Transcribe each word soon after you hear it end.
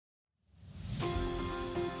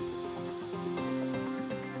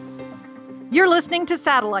You're listening to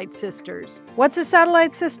Satellite Sisters. What's a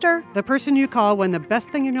satellite sister? The person you call when the best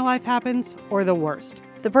thing in your life happens or the worst.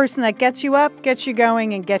 The person that gets you up, gets you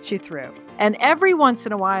going, and gets you through. And every once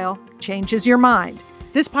in a while, changes your mind.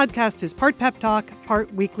 This podcast is part pep talk,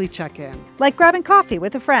 part weekly check-in. Like grabbing coffee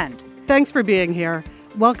with a friend. Thanks for being here.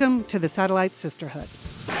 Welcome to the Satellite Sisterhood.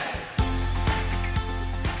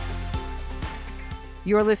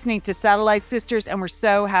 You're listening to Satellite Sisters, and we're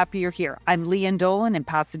so happy you're here. I'm Leanne Dolan in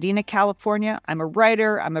Pasadena, California. I'm a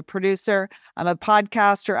writer, I'm a producer, I'm a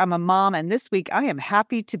podcaster, I'm a mom, and this week I am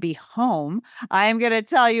happy to be home. I am going to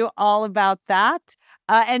tell you all about that.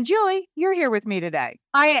 And Julie, you're here with me today.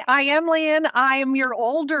 I am, Leanne. I am your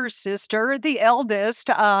older sister, the eldest.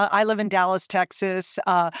 I live in Dallas, Texas.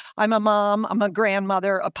 I'm a mom, I'm a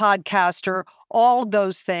grandmother, a podcaster, all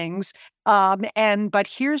those things. But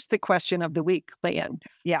here's the question of the week, Leanne.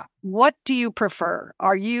 Yeah. What do you prefer?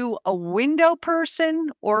 Are you a window person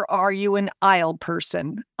or are you an aisle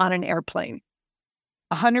person on an airplane?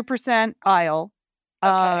 100% aisle.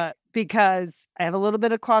 Okay. Because I have a little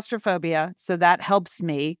bit of claustrophobia, so that helps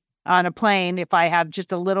me on a plane if I have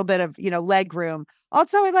just a little bit of, leg room.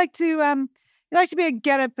 Also, I like to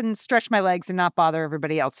get up and stretch my legs and not bother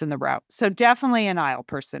everybody else in the row. So definitely an aisle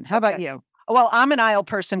person. How about you? Well, I'm an aisle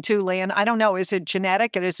person too, Leanne. I don't know. Is it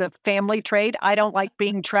genetic? It is a family trait. I don't like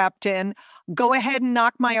being trapped in. Go ahead and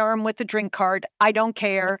knock my arm with the drink cart. I don't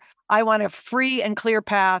care. I want a free and clear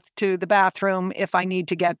path to the bathroom if I need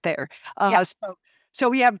to get there. So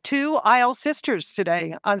we have two aisle sisters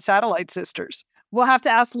today on Satellite Sisters. We'll have to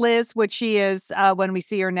ask Liz what she is when we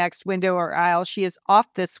see her next, window or aisle. She is off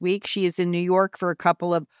this week. She is in New York for a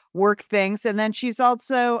couple of work things, and then she's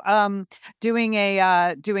also doing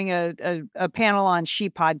a panel on She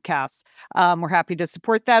Podcasts. We're happy to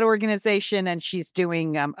support that organization, and she's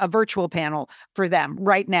doing a virtual panel for them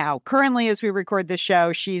right now. Currently, as we record this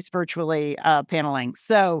show, she's virtually paneling.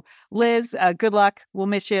 So, Liz, good luck. We'll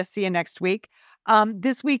miss you. See you next week.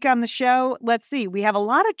 This week on the show, let's see, we have a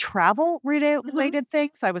lot of travel related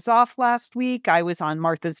things. I was off last week. I was on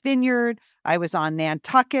Martha's Vineyard. I was on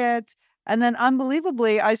Nantucket. And then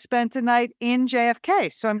unbelievably, I spent a night in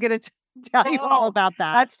JFK. So I'm going to tell you all about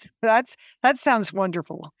that. That sounds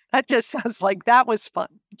wonderful. That just sounds like that was fun.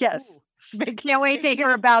 Yes. Can't wait to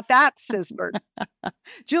hear about that, sister.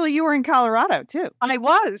 Julie, you were in Colorado, too. I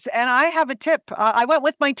was, and I have a tip. I went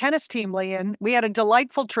with my tennis team, Leanne. We had a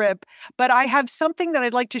delightful trip, but I have something that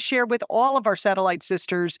I'd like to share with all of our Satellite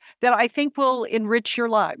Sisters that I think will enrich your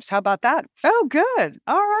lives. How about that? Oh, good.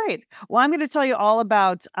 All right. Well, I'm going to tell you all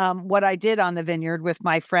about what I did on the vineyard with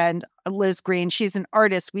my friend, Liz Green. She's an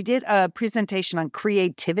artist. We did a presentation on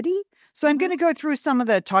creativity. So I'm going to go through some of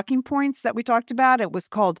the talking points that we talked about. It was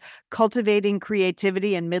called Cultivating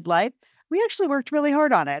Creativity in Midlife. We actually worked really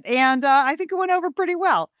hard on it, and I think it went over pretty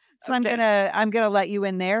well. So okay. I'm gonna let you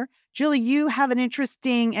in there. Julie, you have an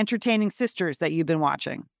interesting, entertaining sisters that you've been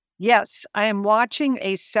watching. Yes, I am watching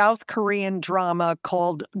a South Korean drama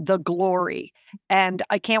called The Glory, and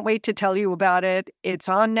I can't wait to tell you about it. It's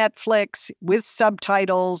on Netflix with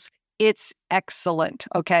subtitles. It's excellent.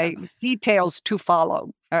 Okay. Details to follow.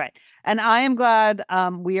 All right. And I am glad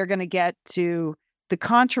we are going to get to the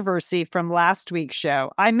controversy from last week's show.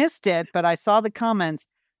 I missed it, but I saw the comments.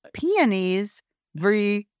 Peonies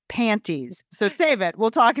v. panties. So save it. We'll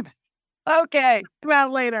talk about it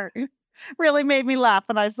later. Really made me laugh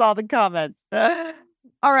when I saw the comments.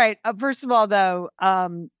 All right. First of all, though, I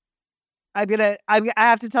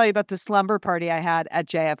have to tell you about the slumber party I had at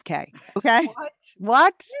JFK. Okay.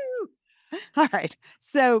 What? All right.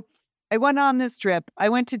 So I went on this trip. I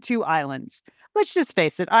went to 2 islands. Let's just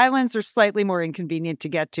face it. Islands are slightly more inconvenient to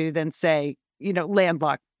get to than, say,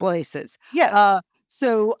 landlocked places. Yes.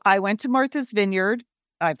 So I went to Martha's Vineyard.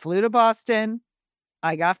 I flew to Boston.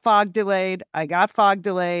 I got fog delayed. I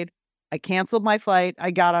canceled my flight.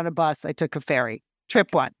 I got on a bus. I took a ferry. Trip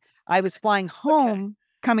 1. I was flying home,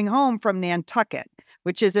 coming home from Nantucket,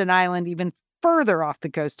 which is an island even further off the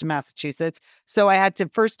coast of Massachusetts. So I had to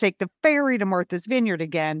first take the ferry to Martha's Vineyard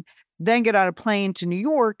again, then get on a plane to New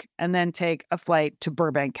York, and then take a flight to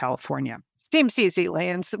Burbank, California. Seems easy,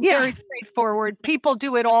 Lance. Very straightforward. People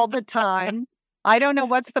do it all the time. I don't know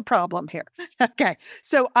what's the problem here. Okay.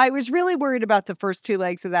 So I was really worried about the first 2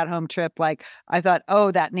 legs of that home trip. Like I thought,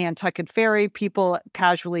 that Nantucket ferry, people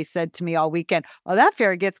casually said to me all weekend, that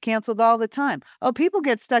ferry gets canceled all the time. People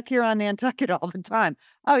get stuck here on Nantucket all the time.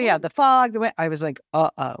 The fog, the wind. I was like,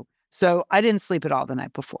 So I didn't sleep at all the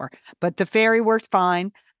night before, but the ferry worked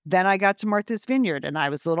fine. Then I got to Martha's Vineyard and I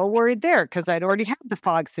was a little worried there because I'd already had the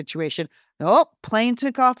fog situation. Plane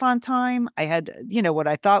took off on time. I had, what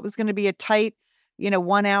I thought was going to be a tight,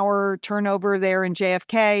 1 hour turnover there in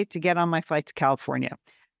JFK to get on my flight to California.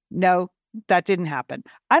 No, that didn't happen.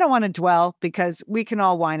 I don't want to dwell because we can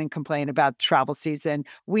all whine and complain about travel season.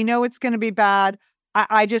 We know it's going to be bad.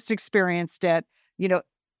 I just experienced it.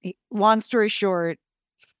 Long story short,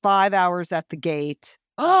 5 hours at the gate.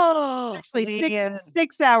 Oh, Actually, man.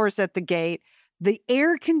 6 hours at the gate. The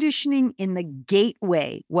air conditioning in the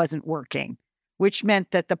gateway wasn't working, which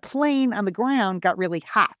meant that the plane on the ground got really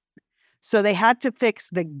hot. So they had to fix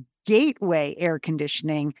the gateway air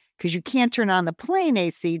conditioning because you can't turn on the plane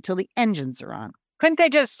AC till the engines are on. Couldn't they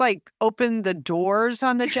just open the doors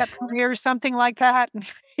on the jet plane or something like that?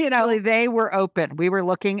 Really, they were open. We were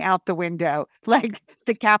looking out the window. Like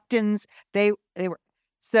the captains, they were.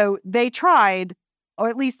 So they tried, or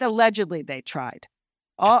at least allegedly they tried.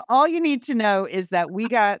 All you need to know is that we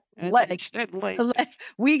got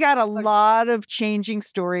we got a lot of changing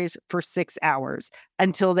stories for 6 hours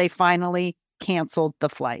until they finally canceled the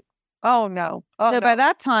flight. Oh, no. So by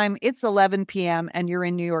that time, it's 11 p.m. and you're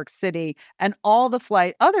in New York City, and all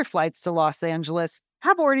the other flights to Los Angeles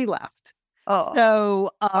have already left. Oh.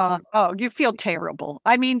 So, You feel terrible.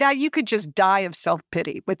 I mean, that you could just die of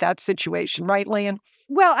self-pity with that situation, right, Lan?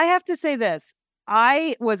 well, I have to say this.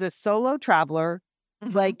 I was a solo traveler.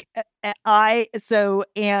 Mhm.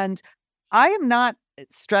 And I am not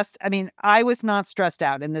stressed. I mean, I was not stressed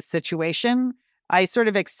out in this situation. I sort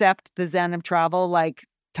of accept the zen of travel, like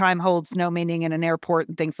time holds no meaning in an airport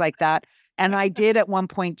and things like that. And I did at one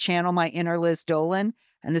point channel my inner Liz Dolan.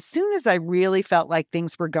 And as soon as I really felt like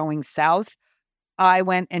things were going south, I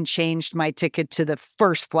went and changed my ticket to the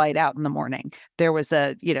first flight out in the morning. There was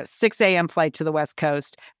a 6 a.m. flight to the West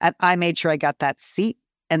Coast, and I made sure I got that seat.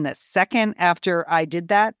 And the second after I did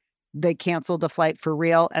that, they canceled the flight for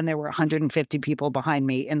real, and there were 150 people behind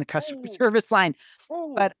me in the customer service line.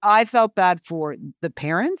 But I felt bad for the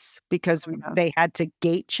parents because they had to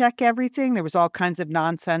gate check everything. There was all kinds of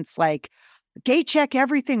nonsense like, gate check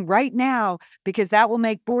everything right now because that will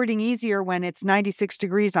make boarding easier when it's 96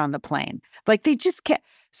 degrees on the plane. Like they just can't.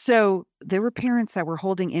 So there were parents that were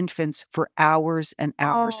holding infants for hours and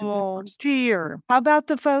hours. Oh, dear. How about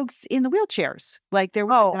the folks in the wheelchairs? Like there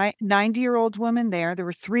was a 90-year-old woman there. There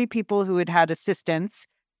were 3 people who had assistants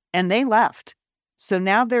and they left. So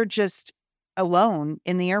now they're just alone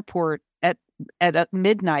in the airport at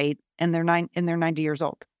midnight and they're 90 years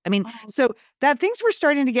old. I mean, so that things were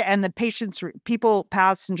starting to get, and the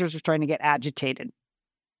passengers were starting to get agitated.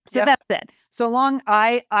 So that's it. So long,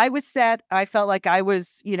 I was set. I felt like I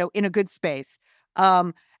was, in a good space.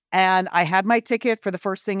 And I had my ticket for the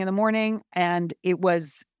first thing in the morning, and it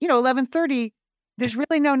was, 11:30. There's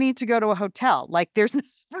really no need to go to a hotel. Like there's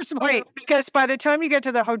first of all, Right, because by the time you get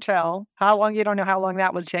to the hotel, you don't know how long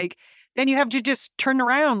that would take. Then you have to just turn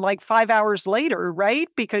around 5 hours later, right?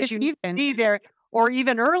 Because you need to be there. Or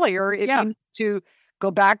even earlier, if you need to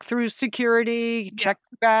go back through security, check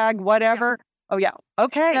your bag, whatever. Oh, yeah.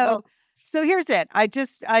 Okay. So here's it. I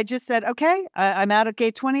just said, okay, I'm out at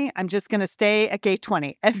gate 20. I'm just going to stay at gate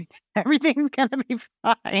 20. Everything's going to be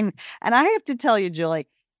fine. And I have to tell you, Julie,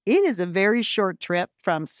 it is a very short trip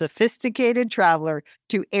from sophisticated traveler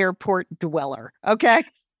to airport dweller. Okay.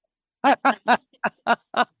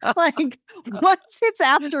 Like once it's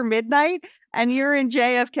after midnight and you're in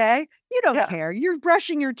JFK, you don't care. You're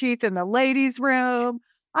brushing your teeth in the ladies' room.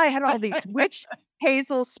 I had all these witch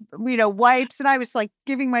hazel, wipes, and I was like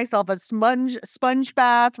giving myself a sponge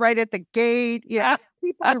bath right at the gate. People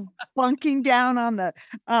are bunking down on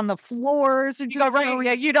the floors. And you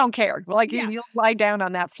don't care. You lie down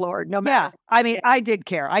on that floor, no matter. Yeah, I mean, I did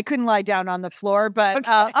care. I couldn't lie down on the floor, but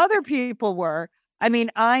other people were. I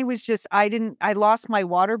mean, I lost my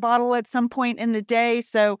water bottle at some point in the day.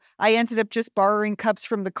 So I ended up just borrowing cups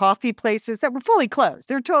from the coffee places that were fully closed.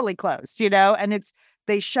 They're totally closed, and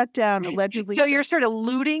they shut down allegedly. So you're sort of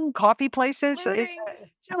looting coffee places?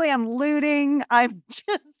 Julie, I'm looting. I'm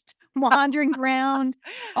just wandering around.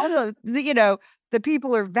 Although, the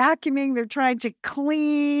people are vacuuming, they're trying to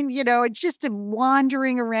clean, it's just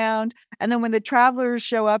wandering around. And then when the travelers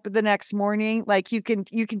show up the next morning, like you can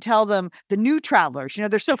tell them, the new travelers,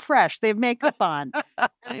 they're so fresh, they have makeup on.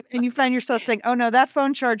 And you find yourself saying, oh no, that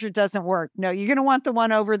phone charger doesn't work. No, you're going to want the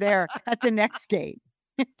one over there at the next gate.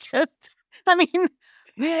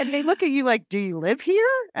 Man, they look at you like, do you live here?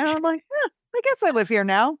 And I'm like, I guess I live here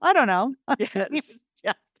now. I don't know. Yes.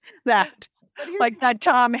 That. Like that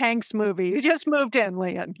Tom Hanks movie. You just moved in,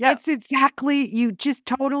 Leon. Yeah. It's exactly, you just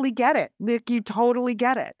totally get it. Like, you totally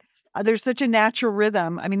get it. There's such a natural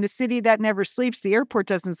rhythm. I mean, the city that never sleeps, the airport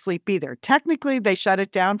doesn't sleep either. Technically, they shut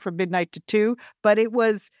it down from midnight to 2, but it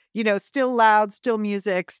was, still loud, still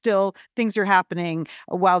music, still things are happening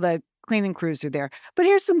while the cleaning crews are there. But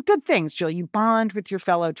here's some good things, Jill. You bond with your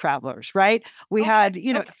fellow travelers, right? We had,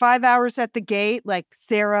 5 hours at the gate, like,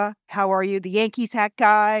 Sarah, how are you? The Yankees hat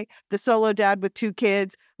guy, the solo dad with 2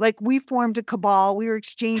 kids. Like, we formed a cabal. We were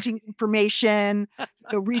exchanging information,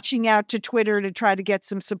 reaching out to Twitter to try to get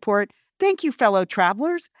some support. Thank you, fellow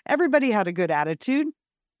travelers. Everybody had a good attitude.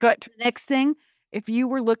 Good. Next thing, if you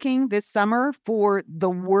were looking this summer for the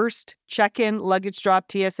worst check-in luggage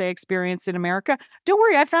drop TSA experience in America, don't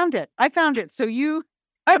worry, I found it. So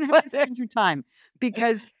I don't have to spend your time,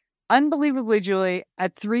 because unbelievably, Julie,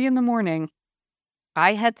 at 3 a.m,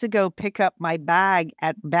 I had to go pick up my bag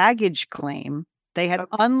at baggage claim. They had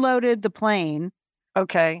unloaded the plane.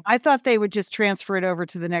 Okay. I thought they would just transfer it over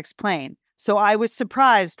to the next plane. So I was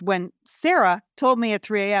surprised when Sarah told me at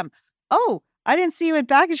 3 a.m., "Oh, I didn't see you at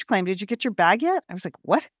baggage claim. Did you get your bag yet?" I was like,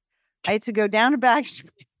 "What?" I had to go down to baggage,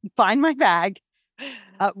 find my bag,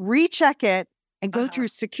 recheck it, and go through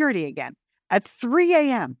security again at 3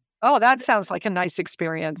 a.m. Oh, that sounds like a nice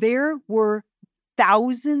experience. There were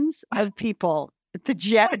thousands of people at the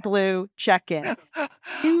JetBlue check-in.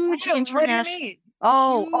 Huge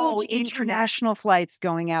international. International flights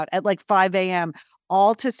going out at like 5 a.m.,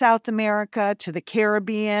 all to South America, to the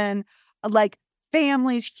Caribbean, like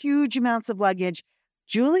families, huge amounts of luggage.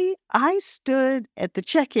 Julie, I stood at the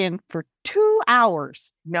check-in for 2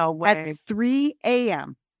 hours. No way. At 3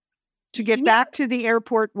 a.m. to get back to the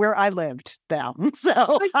airport where I lived now.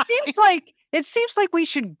 So it seems like we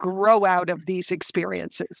should grow out of these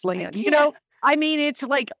experiences, Leanne. It's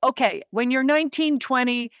like, okay, when you're 19,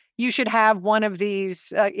 20, you should have one of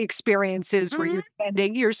these experiences where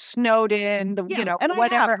you're snowed in, and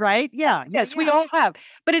whatever. I have, right? Yeah. Yes, we all have.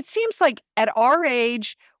 But it seems like at our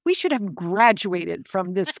age, we should have graduated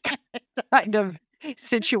from this kind of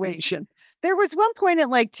situation. There was one point at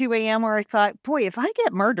like 2 a.m. where I thought, boy, if I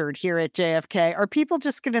get murdered here at JFK, are people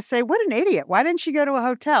just going to say, what an idiot? Why didn't she go to a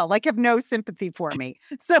hotel? Like, have no sympathy for me.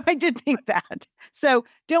 So I did think that. So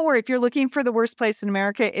don't worry. If you're looking for the worst place in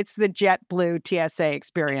America, it's the JetBlue TSA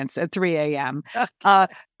experience at 3 a.m.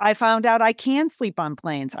 I found out I can sleep on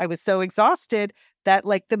planes. I was so exhausted that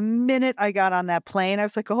like the minute I got on that plane, I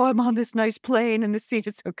was like, oh, I'm on this nice plane and the seat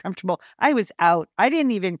is so comfortable. I was out. I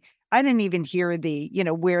didn't even hear the,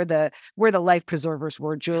 where the life preservers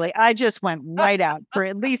were, Julie. I just went right out for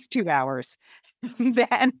at least 2 hours.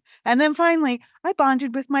 Then finally, I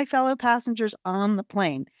bonded with my fellow passengers on the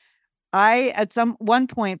plane. At one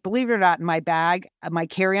point, believe it or not, in my bag, my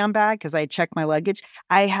carry-on bag, because I had checked my luggage,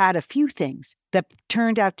 I had a few things that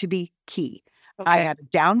turned out to be key. Okay. I had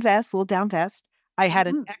a little down vest. I had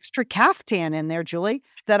an extra caftan in there, Julie,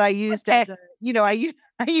 that I used as a, I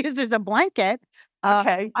used as a blanket.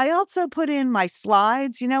 I also put in my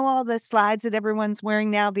slides, all the slides that everyone's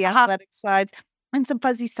wearing now, the athletic slides, and some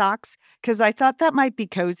fuzzy socks, because I thought that might be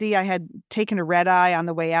cozy. I had taken a red eye on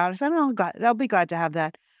the way out. I thought, I'll be glad to have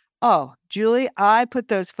that. Oh, Julie, I put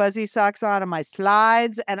those fuzzy socks on my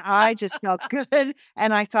slides and I just felt good.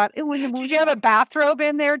 And I thought, did you have a bathrobe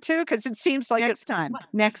in there too? Because it seems like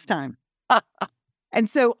next time. And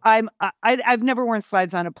so I've never worn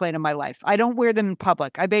slides on a plane in my life. I don't wear them in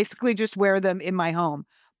public. I basically just wear them in my home.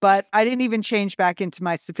 But I didn't even change back into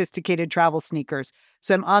my sophisticated travel sneakers.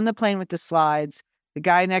 So I'm on the plane with the slides. The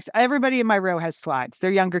guy everybody in my row has slides.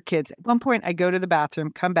 They're younger kids. At one point, I go to the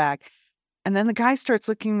bathroom, come back, and then the guy starts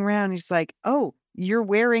looking around. He's like, "Oh, you're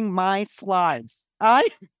wearing my slides."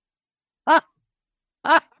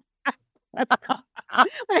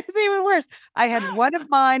 It's even worse. I had one of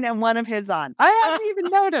mine and one of his on. I hadn't even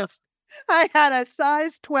noticed. I had a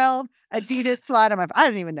size 12 Adidas slide on my. I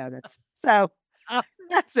didn't even notice. So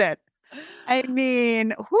that's it. I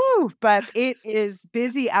mean, but it is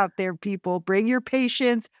busy out there, people. Bring your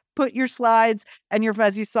patience, put your slides and your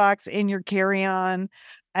fuzzy socks in your carry-on,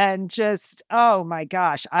 and just, oh my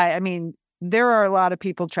gosh. I mean, there are a lot of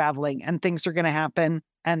people traveling and things are going to happen.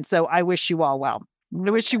 And so I wish you all well. I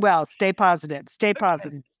wish you well. Stay positive. Stay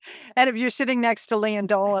positive. And if you're sitting next to Leanne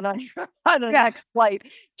Dolan on a next flight,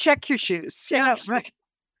 check your shoes. Yeah, right.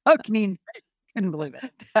 I mean, I couldn't believe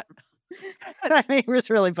it. I mean, it was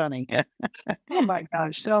really funny. Oh my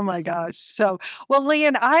gosh. So, well,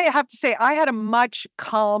 Leanne, I have to say, I had a much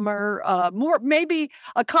calmer, maybe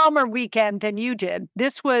a calmer weekend than you did.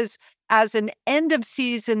 This was as an end of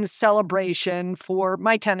season celebration for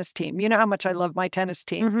my tennis team. You know how much I love my tennis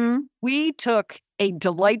team. Mm-hmm. We took a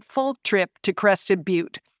delightful trip to Crested,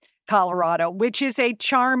 Butte, Colorado, which is a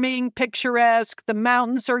charming, picturesque. The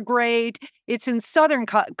mountains are great. It's in southern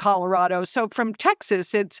Colorado, so from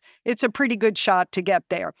Texas, it's a pretty good shot to get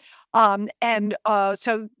there.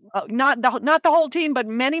 So not the whole team, but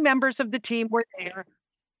many members of the team were there.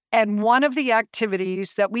 And one of the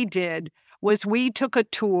activities that we did was we took a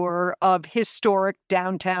tour of historic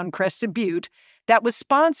downtown Crested Butte that was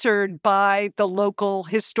sponsored by the local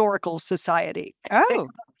historical society. Oh,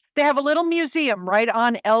 They have a little museum right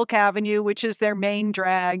on Elk Avenue, which is their main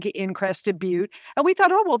drag in Crested Butte. And we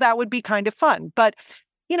thought, oh, well, that would be kind of fun. But,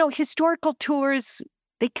 historical tours,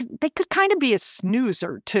 they could kind of be a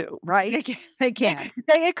snoozer too, right? they can.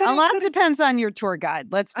 It could, A lot depends on your tour guide.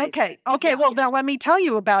 Let's face it. Okay. Well, now let me tell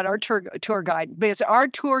you about our tour guide, because our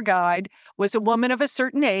tour guide was a woman of a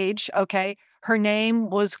certain age. Okay. Her name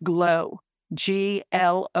was Glow,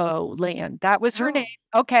 Glo, Lan. That was her name.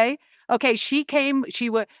 Okay. She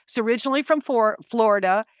was originally from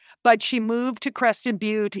Florida, but she moved to Crested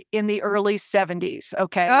Butte in the early 70s.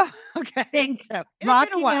 Okay. Oh, okay. Think So,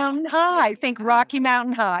 Rocky Mountain High. Think Rocky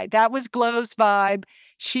Mountain High. That was Glow's vibe.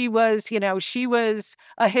 She was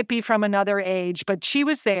a hippie from another age, but she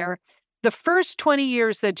was there. The first 20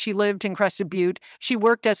 years that she lived in Crested Butte, she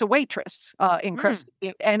worked as a waitress in Crested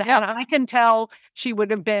Butte. And I can tell she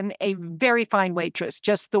would have been a very fine waitress,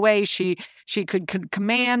 just the way she could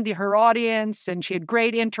command her audience, and she had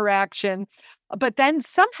great interaction. But then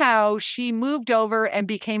somehow she moved over and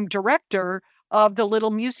became director of the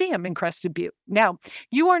little museum in Crested Butte. Now,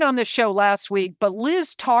 you weren't on the show last week, but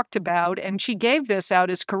Liz talked about, and she gave this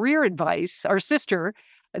out as career advice, our sister,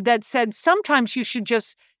 that said sometimes you should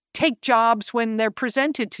just take jobs when they're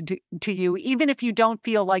presented to you, even if you don't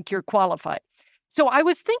feel like you're qualified. So I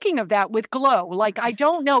was thinking of that with Glow. Like, I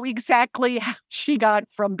don't know exactly how she got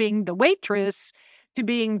from being the waitress to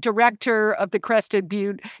being director of the Crested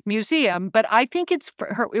Butte Museum, but I think it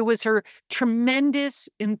was her tremendous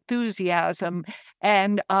enthusiasm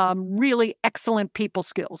and really excellent people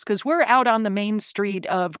skills. Because we're out on the main street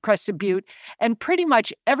of Crested Butte, and pretty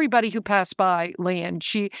much everybody who passed by, Lan,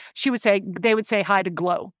 they would say hi to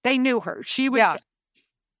Glow. They knew her. She was. Yeah.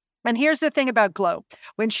 And here's the thing about Glow.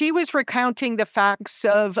 When she was recounting the facts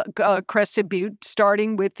of Crested Butte,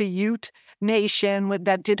 starting with the Ute Nation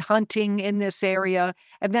that did hunting in this area,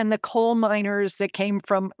 and then the coal miners that came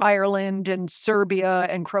from Ireland and Serbia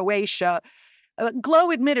and Croatia,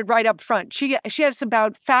 Glow admitted right up front, she has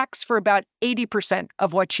about facts for about 80%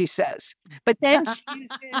 of what she says. But then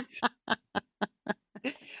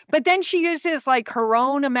she uses like her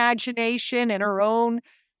own imagination and her own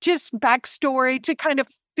just backstory to kind of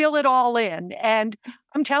fill it all in. And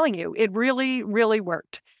I'm telling you, it really, really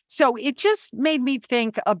worked. So it just made me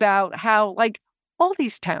think about how, like, all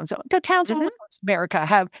these towns, the towns all across America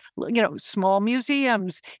have, small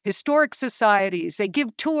museums, historic societies, they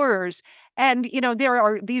give tours. And,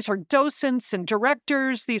 these are docents and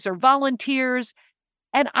directors, these are volunteers.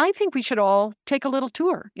 And I think we should all take a little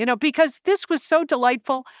tour, because this was so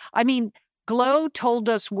delightful. I mean, Glow told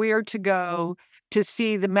us where to go to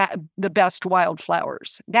see the best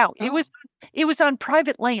wildflowers. Now, it was on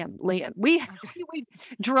private land. We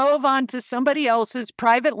drove onto somebody else's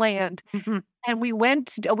private land, and we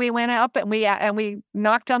went up and we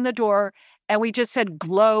knocked on the door, and we just said,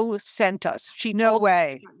 Glow sent us. No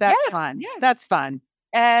way. That's fun. Yes. That's fun.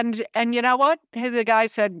 And you know what? The guy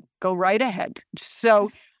said, go right ahead.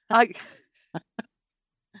 So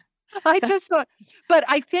I just thought, but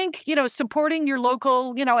I think, supporting your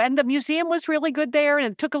local, and the museum was really good there, and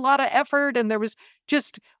it took a lot of effort, and there was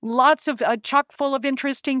just lots of chock full of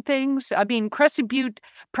interesting things. I mean, Crested Butte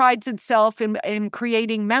prides itself in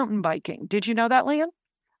creating mountain biking. Did you know that, Lan?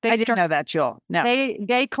 I didn't know that, Joel. No.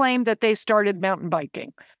 They claim that they started mountain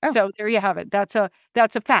biking. Oh. So there you have it. That's a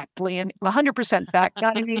fact, Lan. 100% fact,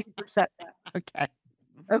 not even 80% fact.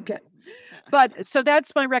 Okay. But so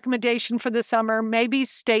that's my recommendation for the summer. Maybe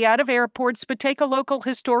stay out of airports, but take a local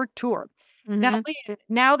historic tour.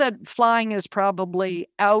 Now that flying is probably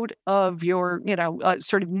out of your,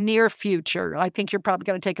 sort of near future, I think you're probably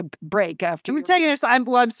going to take a break after.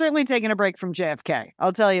 I'm certainly taking a break from JFK.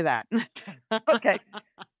 I'll tell you that. Okay.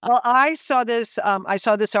 Well, I saw this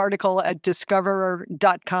article at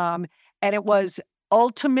discoverer.com, and it was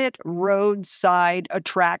ultimate roadside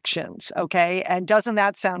attractions. Okay. And doesn't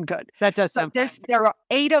that sound good? That does sound fun. There are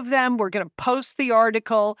 8 of them. We're going to post the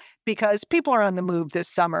article because people are on the move this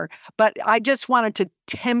summer. But I just wanted to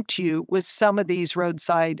tempt you with some of these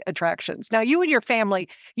roadside attractions. Now, you and your family,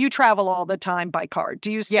 you travel all the time by car.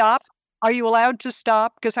 Do you stop? Yes. Are you allowed to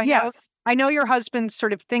stop? Because I know your husband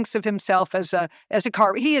sort of thinks of himself as a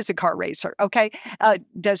car. He is a car racer. Okay.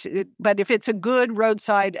 But if it's a good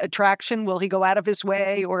roadside attraction, will he go out of his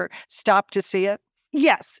way or stop to see it?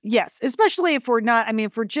 Yes. Especially if we're not,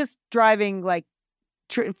 if we're just driving like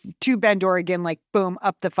to Bend, Oregon, like boom,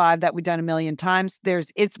 up the 5 that we've done a million times.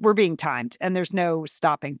 We're being timed and there's no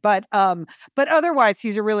stopping. But otherwise,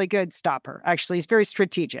 he's a really good stopper. Actually, he's very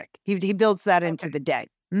strategic. He builds that into the day.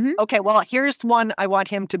 Mm-hmm. Okay, well, here's one I want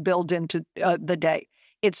him to build into the day.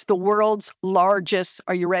 It's the world's largest,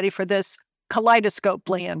 are you ready for this? Kaleidoscope,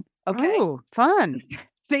 Lian. Okay. Oh, fun.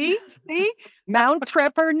 See? Mount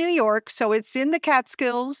Trepper, New York. So it's in the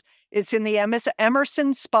Catskills. It's in the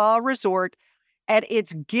Emerson Spa Resort. And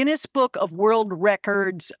it's Guinness Book of World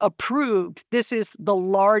Records approved. This is the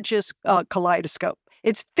largest kaleidoscope.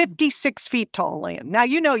 It's 56 feet tall, Lian. Now,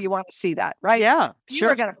 you want to see that, right? Yeah, sure.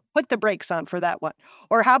 You're going to put the brakes on for that one.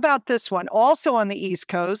 Or how about this one? Also on the East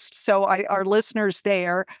Coast. So our listeners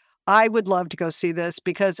there, I would love to go see this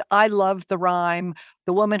because I love the rhyme,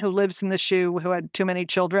 the woman who lives in the shoe who had too many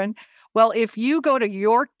children. Well, if you go to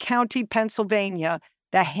York County, Pennsylvania,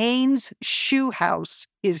 the Haynes Shoe House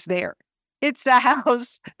is there. It's a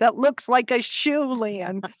house that looks like a shoe,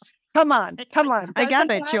 Lian. Come on. I got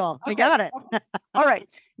it, Joel. I got it. All right.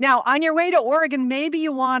 Now, on your way to Oregon, maybe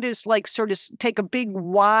you want to sort of take a big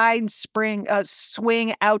wide swing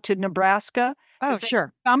out to Nebraska. Oh,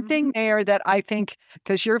 sure. Something there that I think,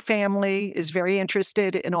 because your family is very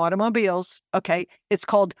interested in automobiles. Okay. It's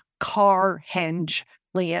called Carhenge,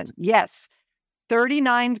 Lian. Yes.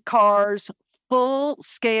 39 cars,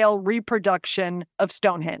 full-scale reproduction of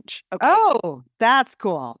Stonehenge. Okay? Oh, that's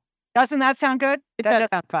cool. Doesn't that sound good? It does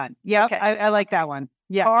sound fun. Yeah, okay. I like that one.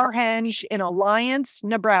 Yeah. Carhenge in Alliance,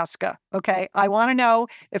 Nebraska. Okay. I want to know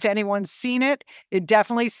if anyone's seen it. It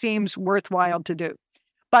definitely seems worthwhile to do.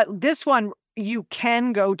 But this one you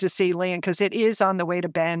can go to see, Lian, because it is on the way to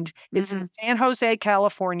Bend. It's in San Jose,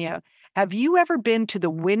 California. Have you ever been to the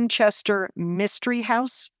Winchester Mystery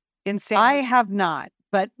House in San Jose? I have not.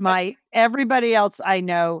 But everybody else I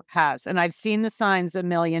know has, and I've seen the signs a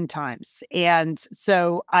million times. And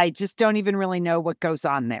so I just don't even really know what goes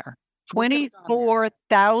on there.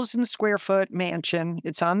 24,000 square foot mansion.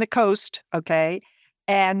 It's on the coast. Okay.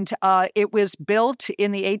 And it was built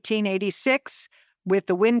in the 1886 with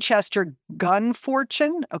the Winchester gun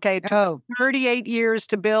fortune. Okay. It took 38 years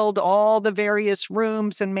to build all the various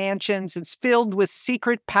rooms and mansions. It's filled with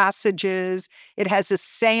secret passages. It has a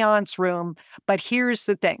seance room. But here's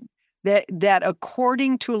the thing that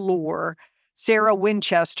according to lore, Sarah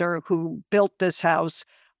Winchester, who built this house,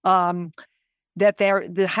 that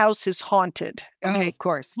the house is haunted. Okay, of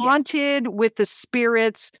course. Haunted with the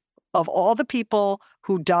spirits of all the people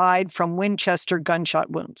who died from Winchester gunshot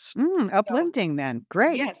wounds. Uplifting then.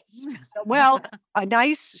 Great. Yes. Well, a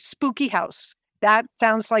nice spooky house. That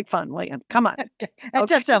sounds like fun, Lian. Come on. That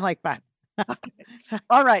does sound like fun.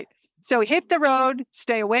 All right. So hit the road,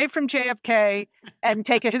 stay away from JFK, and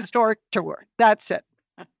take a historic tour. That's it.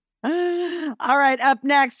 All right. Up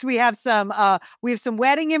next, we have some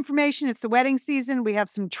wedding information. It's the wedding season. We have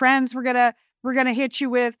some trends we're gonna hit you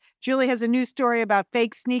with. Julie has a news story about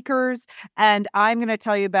fake sneakers, and I'm gonna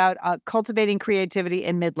tell you about cultivating creativity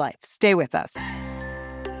in midlife. Stay with us.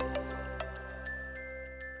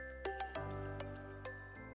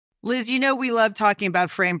 Liz, we love talking about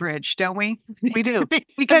FrameBridge, don't we? We do.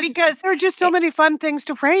 because there are just so many fun things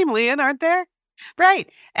to frame, Lian, aren't there? Right.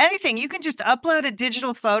 Anything. You can just upload a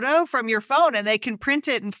digital photo from your phone and they can print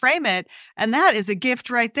it and frame it. And that is a gift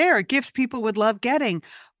right there, a gift people would love getting.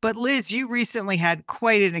 But Liz, you recently had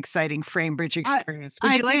quite an exciting FrameBridge experience.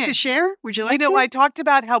 Would you like to share? Would you like to? I talked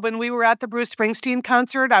about how when we were at the Bruce Springsteen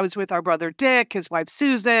concert, I was with our brother Dick, his wife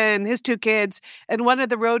Susan, his 2 kids, and one of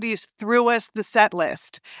the roadies threw us the set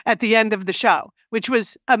list at the end of the show, which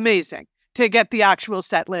was amazing to get the actual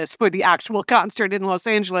set list for the actual concert in Los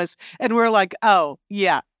Angeles. And we're like, oh,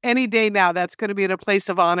 yeah, any day now, that's going to be in a place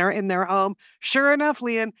of honor in their home. Sure enough,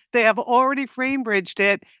 Lian, they have already FrameBridged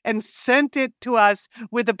it and sent it to us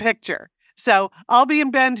with a picture. So I'll be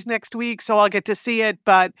in Bend next week, so I'll get to see it.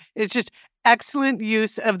 But it's just excellent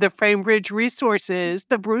use of the FrameBridge resources,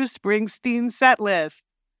 the Bruce Springsteen set list.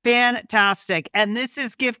 Fantastic. And this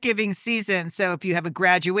is gift giving season. So if you have a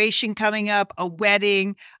graduation coming up, a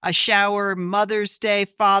wedding, a shower, Mother's Day,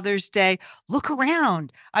 Father's Day, look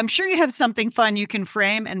around. I'm sure you have something fun you can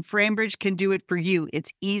frame, and FrameBridge can do it for you. It's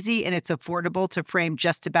easy and it's affordable to frame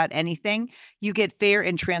just about anything. You get fair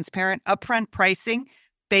and transparent upfront pricing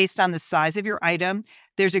based on the size of your item.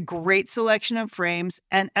 There's a great selection of frames.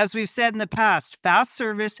 And as we've said in the past, fast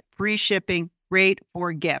service, free shipping, great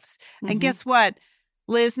for gifts. And guess what?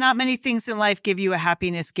 Liz, not many things in life give you a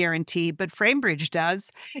happiness guarantee, but FrameBridge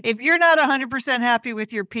does. If you're not 100% happy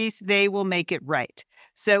with your piece, they will make it right.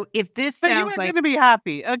 So if this sounds like... You're going to be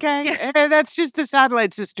happy, okay? Yeah. That's just the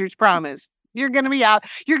Satellite Sisters promise. You're going to be out.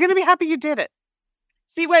 You're going to be happy you did it.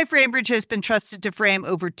 See why Framebridge has been trusted to frame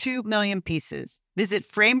over 2 million pieces. Visit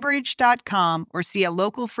framebridge.com or see a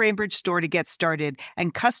local Framebridge store to get started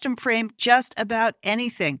and custom frame just about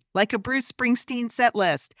anything, like a Bruce Springsteen set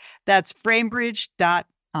list. That's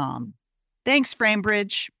framebridge.com. Thanks,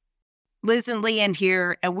 Framebridge. Liz and Leanne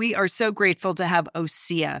here, and we are so grateful to have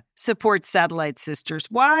OSEA support Satellite Sisters.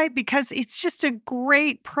 Why? Because it's just a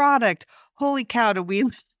great product. Holy cow, do we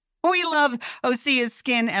love OSEA's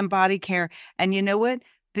skin and body care. And you know what?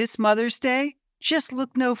 This Mother's Day, just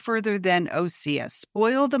look no further than OSEA.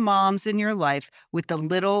 Spoil the moms in your life with the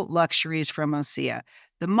little luxuries from OSEA.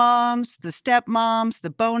 The moms, the stepmoms,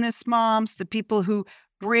 the bonus moms, the people who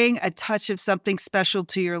bring a touch of something special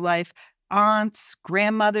to your life. Aunts,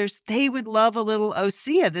 grandmothers, they would love a little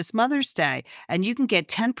OSEA this Mother's Day. And you can get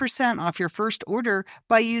 10% off your first order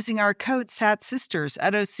by using our code SATSisters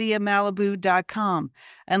at OSEAMalibu.com.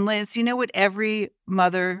 And Liz, you know what every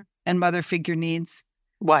mother and mother figure needs?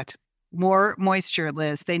 What? More moisture,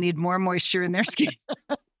 Liz. They need more moisture in their skin.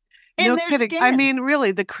 No kidding. I mean,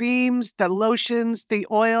 really, the creams, the lotions, the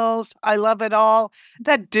oils, I love it all.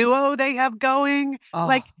 That duo they have going,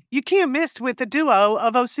 like you can't miss with the duo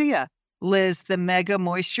of OSEA. Liz, the Mega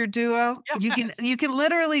Moisture Duo. Yes. You can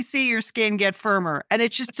literally see your skin get firmer, and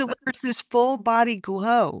it just delivers this full body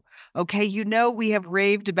glow. Okay, you know we have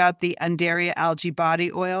raved about the Undaria Algae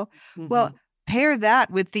Body Oil. Mm-hmm. Well, pair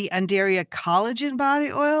that with the Undaria Collagen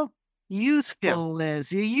Body Oil. Youthful,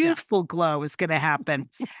 Liz. A youthful glow is going to happen.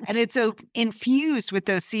 And it's infused with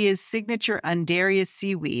OSEA's signature Undaria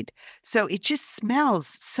seaweed. So it just smells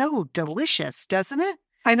so delicious, doesn't it?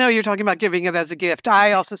 I know you're talking about giving it as a gift.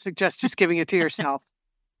 I also suggest just giving it to yourself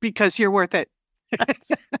because you're worth it.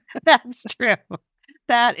 That's true.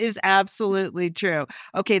 That is absolutely true.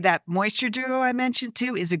 Okay, that Moisture Duo I mentioned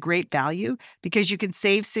too is a great value because you can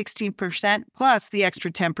save 16% plus the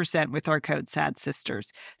extra 10% with our code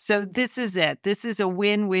SADSisters. So this is it. This is a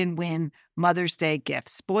win-win-win Mother's Day gift.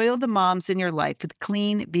 Spoil the moms in your life with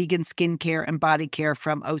clean vegan skincare and body care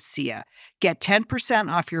from OSEA. Get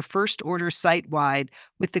 10% off your first order site-wide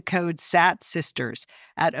with the code SATSisters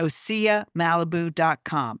at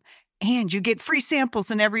OSEAMalibu.com. And you get free samples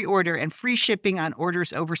in every order and free shipping on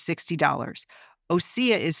orders over $60.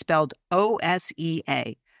 OSEA is spelled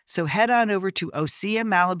O-S-E-A. So head on over to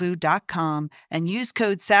OSEAMalibu.com and use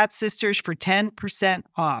code SATSisters for 10%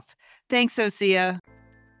 off. Thanks, OSEA.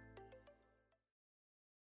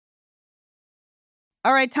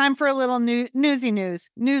 All right, time for a little newsy news.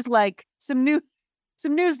 News like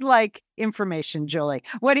information, Julie.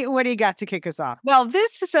 What do you got to kick us off? Well,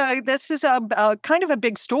 this is a kind of a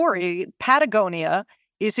big story. Patagonia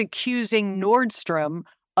is accusing Nordstrom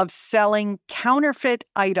of selling counterfeit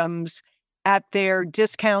items at their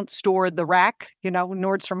discount store, The Rack. You know,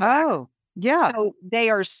 Nordstrom. Oh, yeah. So they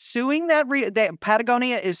are suing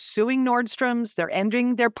Patagonia is suing Nordstrom's. They're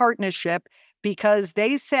ending their partnership because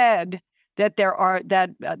they said that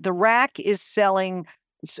The Rack is selling.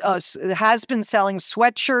 Has been selling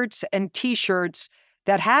sweatshirts and T-shirts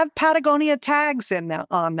that have Patagonia tags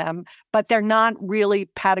on them, but they're not really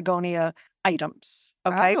Patagonia items.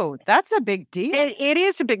 Okay. Oh, that's a big deal. It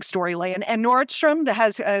is a big story, and Nordstrom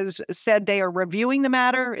has said they are reviewing the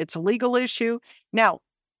matter. It's a legal issue. Now,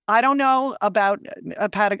 I don't know about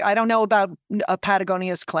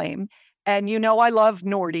Patagonia's claim. And you know, I love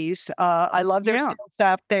Nordies. I love their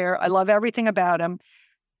staff there. I love everything about them.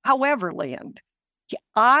 However, Leanne,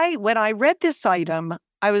 when I read this item,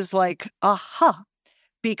 I was like, aha,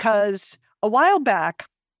 because a while back,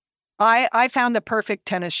 I found the perfect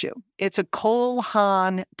tennis shoe. It's a Cole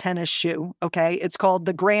Haan tennis shoe. Okay. It's called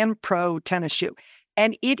the Grand Pro tennis shoe.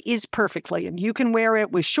 And it is perfectly, and you can wear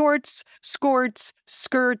it with shorts, skirts,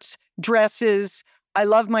 dresses. I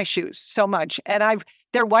love my shoes so much. And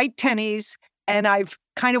they're white tennies and I've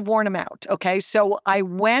kind of worn them out. Okay. So I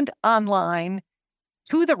went online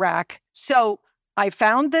to The Rack. So I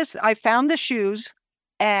found the shoes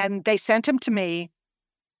and they sent them to me.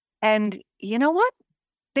 And you know what?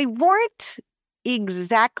 They weren't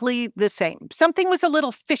exactly the same. Something was a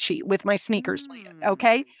little fishy with my sneakers, Leanne,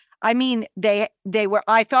 okay? I mean, they were,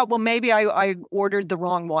 I thought, well, maybe I ordered the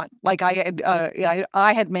wrong one. Like I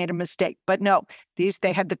had made a mistake, but no,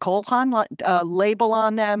 they had the Cole Haan label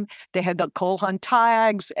on them. They had the Cole Haan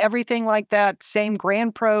tags, everything like that. Same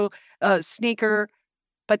Grand Pro sneaker,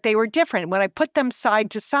 but they were different. When I put them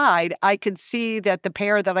side to side, I could see that the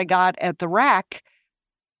pair that I got at The Rack,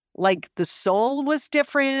 like the sole was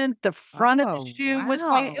different. The front of the shoe was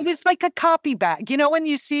it was like a copy bag. You know, when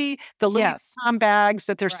you see the Louis Vuitton bags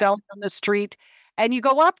that they're selling on the street. And you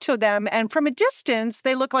go up to them, and from a distance,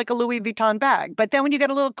 they look like a Louis Vuitton bag. But then when you get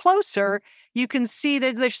a little closer, you can see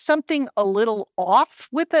that there's something a little off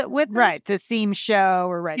with it. Right. The seams show,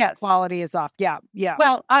 or the Yes. quality is off. Yeah. Yeah.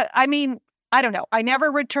 Well, I mean, I don't know. I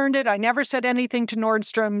never returned it. I never said anything to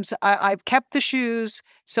Nordstrom's. I've kept the shoes,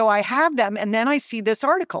 so I have them. And then I see this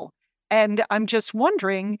article, and I'm just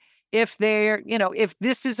wondering if if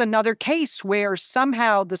this is another case where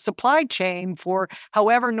somehow the supply chain for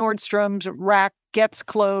however Nordstrom's rack gets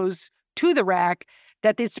clothes to the rack,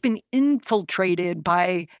 that it's been infiltrated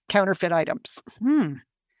by counterfeit items.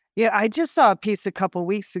 Yeah, I just saw a piece a couple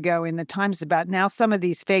weeks ago in the Times about now some of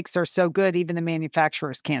these fakes are so good, even the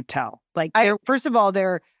manufacturers can't tell. Like, first of all,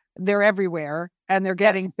 they're everywhere and they're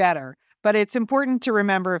getting better. But it's important to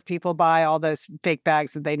remember, if people buy all those fake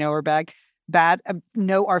bags that they know are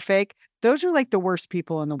know are fake, those are like the worst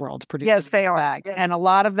people in the world producing Yes, they are. bags. Yes. And a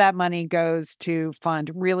lot of that money goes to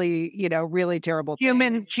fund really, really terrible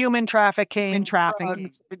things. Human trafficking,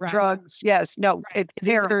 drugs. Yes, no, it's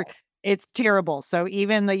terrible. It's terrible. So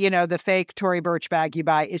even the fake Tory Burch bag you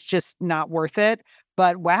buy is just not worth it.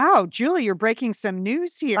 But wow, Julie, you're breaking some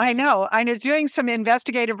news here. I know. I was doing some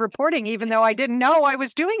investigative reporting, even though I didn't know I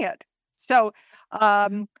was doing it. So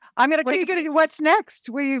I'm going to. What are you going to do? What's next?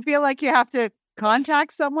 Where you feel like you have to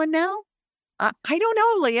contact someone now? I don't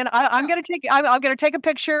know, Leanne. I'm going to take. I'm going to take a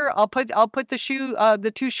picture. I'll put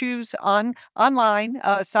the two shoes online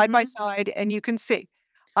side by side, and you can see.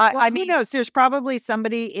 Who knows? There's probably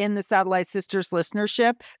somebody in the Satellite Sisters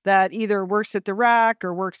listenership that either works at the rack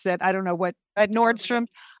or works at, I don't know what, at Nordstrom,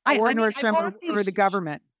 Nordstrom or the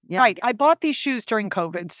government. Yeah. Right. I bought these shoes during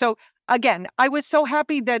COVID. So again, I was so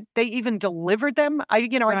happy that they even delivered them. I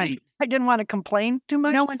didn't want to complain too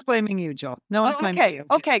much. No one's blaming you, Jill. No one's blaming you.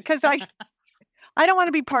 Okay. Because I don't want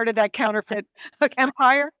to be part of that counterfeit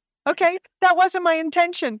empire. Okay. That wasn't my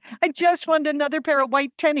intention. I just wanted another pair of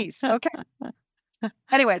white tennies. Okay.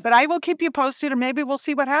 Anyway, but I will keep you posted, and maybe we'll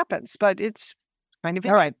see what happens. But it's kind of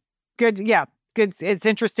all right. Good. Yeah. Good. It's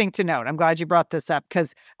interesting to note. I'm glad you brought this up,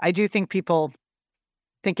 because I do think people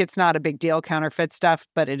think it's not a big deal, counterfeit stuff,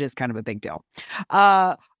 but it is kind of a big deal.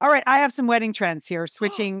 All right. I have some wedding trends here,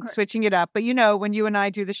 switching it up. But when you and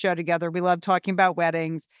I do the show together, we love talking about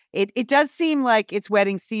weddings. It does seem like it's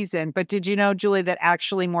wedding season, but did you know, Julie, that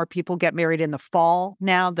actually more people get married in the fall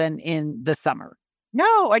now than in the summer?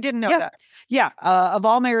 No, I didn't know that. Yeah. Of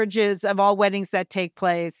all marriages, of all weddings that take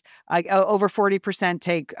place, over 40%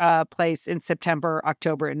 take place in September,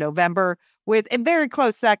 October, and November. With a very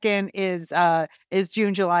close second is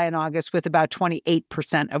June, July, and August, with about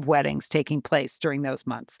 28% of weddings taking place during those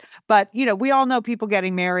months. But, we all know people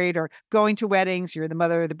getting married or going to weddings. You're the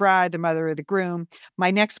mother of the bride, the mother of the groom.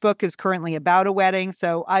 My next book is currently about a wedding.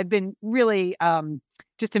 So I've been really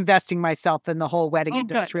just investing myself in the whole wedding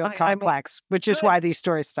industrial complex, which is why these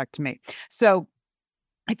stories stuck to me. So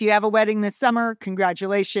if you have a wedding this summer,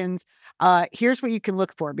 congratulations. Here's what you can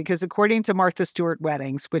look for, because according to Martha Stewart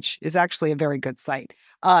Weddings, which is actually a very good site,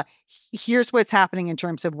 here's what's happening in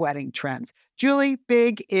terms of wedding trends. Julie,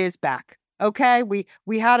 big is back. Okay,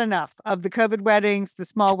 we had enough of the COVID weddings, the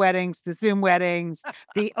small weddings, the Zoom weddings,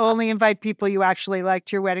 the only invite people you actually like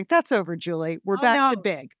to your wedding. That's over, Julie. We're back to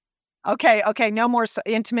big. Okay. No more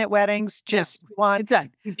intimate weddings. It's done.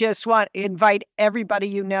 You just want to invite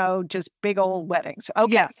everybody just big old weddings.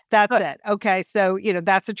 Okay. Yes, that's it. Okay. So,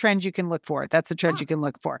 that's a trend you can look for.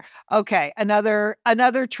 Okay. Another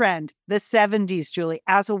trend, the 70s, Julie,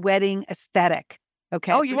 as a wedding aesthetic.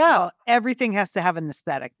 Okay. Oh, yeah. Everything has to have an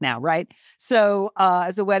aesthetic now, right? So,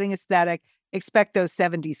 as a wedding aesthetic, expect those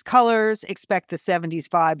 70s colors, expect the 70s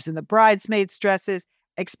vibes in the bridesmaids' dresses,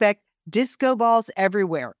 expect disco balls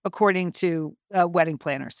everywhere, according to wedding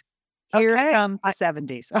planners. Here come the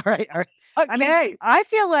 70s. All right. Okay. I mean, I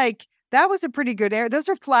feel like that was a pretty good era. Those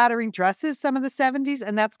are flattering dresses, some of the 70s,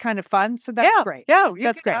 and that's kind of fun. So that's great. Yeah,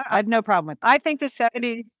 that's great. I have no problem with that. I think the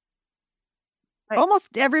 70s.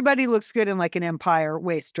 Almost everybody looks good in like an empire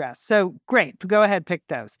waist dress. So great. Go ahead, pick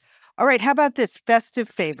those. All right. How about this? Festive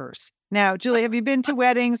favors. Now, Julie, have you been to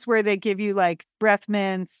weddings where they give you like breath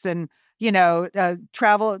mints and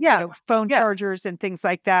travel, phone chargers and things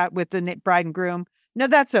like that with the bride and groom? No,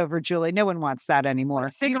 that's over, Julie. No one wants that anymore.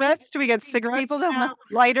 Cigarettes? Do we get cigarettes? People don't want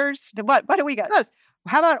lighters. What do we got?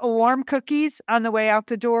 How about a warm cookies on the way out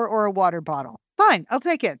the door or a water bottle? Fine, I'll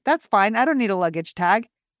take it. That's fine. I don't need a luggage tag.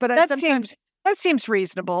 But that seems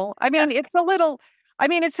reasonable. I mean,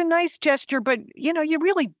 it's a nice gesture, but you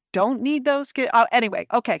really don't need those kids. Anyway,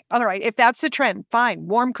 okay. All right. If that's the trend, fine.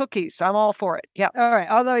 Warm cookies. I'm all for it. Yeah. All right.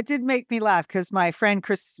 Although it did make me laugh because my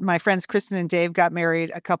friends Kristen and Dave got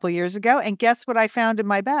married a couple of years ago. And guess what I found in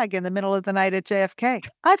my bag in the middle of the night at JFK?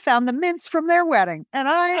 I found the mints from their wedding. And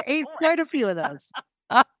I ate quite a few of those.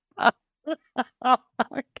 Oh,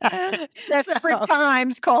 my God. Desperate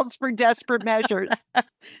times calls for desperate measures.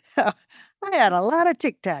 So I had a lot of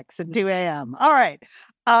Tic Tacs at 2 a.m. All right.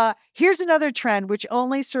 Here's another trend which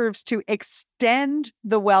only serves to extend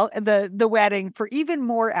the wedding for even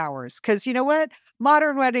more hours. Because you know what?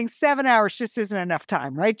 Modern weddings, 7 hours just isn't enough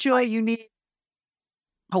time, right, Julie? You need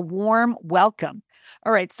a warm welcome.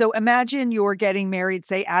 All right. So imagine you're getting married,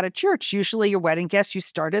 say, at a church. Usually your wedding guests, you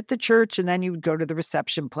start at the church and then you would go to the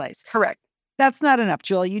reception place. Correct. That's not enough,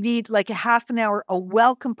 Julie. You need like a half an hour, a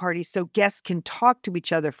welcome party so guests can talk to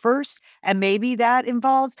each other first. And maybe that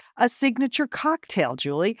involves a signature cocktail,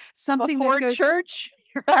 Julie. Something Before that goes, church,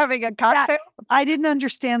 you're having a cocktail? I didn't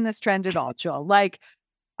understand this trend at all, Jill. Like,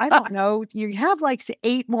 I don't know. You have like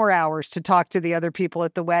 8 more hours to talk to the other people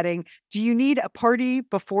at the wedding. Do you need a party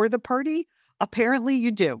before the party? Apparently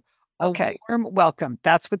you do. Okay. A warm welcome.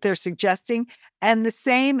 That's what they're suggesting. And the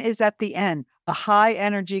same is at the end, a high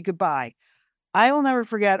energy goodbye. I will never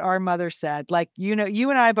forget our mother said, like, you know, you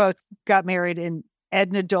and I both got married in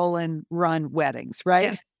Edna Dolan run weddings,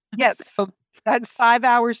 right? Yes. So that's 5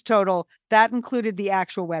 hours total. That included the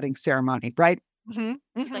actual wedding ceremony, right?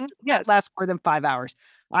 Yes. Last more than 5 hours.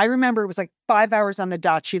 I remember it was like 5 hours on the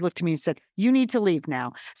dot. She looked at me and said, "You need to leave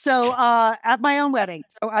now." So at my own wedding.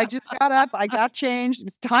 So I just got up, I got changed.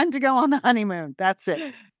 It's time to go on the honeymoon. That's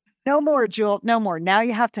it. No more, Jewel. No more. Now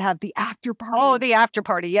you have to have the after party. Oh, the after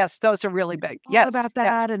party. Yes, those are really big. All Yes. about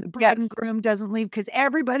that. And the bride and groom doesn't leave because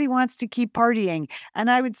everybody wants to keep partying.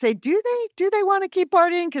 And I would say, do they want to keep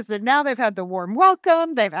partying? Because now they've had the warm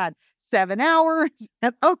welcome. They've had 7 hours.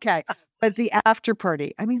 And okay. But the after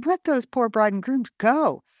party, I mean, let those poor bride and grooms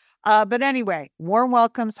go. But anyway, warm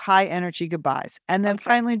welcomes, high energy goodbyes. And then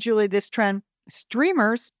finally, Julie, this trend,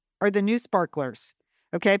 streamers are the new sparklers.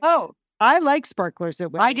 Okay. Oh, I like sparklers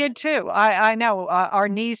at weddings. I did too. I know our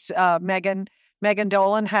niece, Megan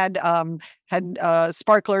Dolan had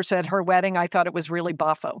sparklers at her wedding. I thought it was really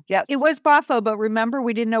boffo. Yes. It was boffo, but remember,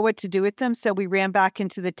 we didn't know what to do with them. So we ran back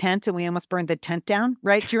into the tent and we almost burned the tent down,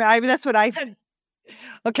 right? That's what I...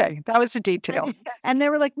 Okay, that was a detail. Yes. And they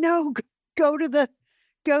were like, no, go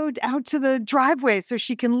out to the driveway so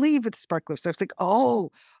she can leave with the sparklers. So I was like, oh,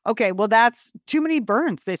 okay. Well, that's too many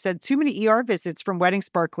burns. They said too many ER visits from wedding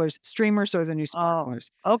sparklers. Streamers are the new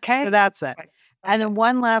sparklers. Oh, okay. So that's it. And then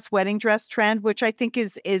one last wedding dress trend, which I think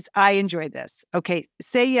is I enjoy this. Okay.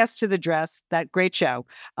 Say Yes to the Dress, that great show.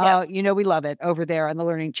 Yes. We love it over there on the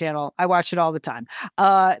Learning Channel. I watch it all the time.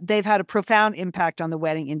 They've had a profound impact on the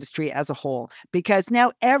wedding industry as a whole because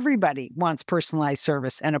now everybody wants personalized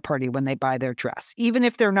service and a party when they buy their dress, even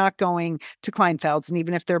if they're not going to Kleinfeld's and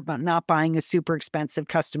even if they're not buying a super expensive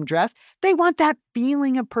custom dress, they want that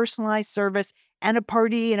feeling of personalized service and a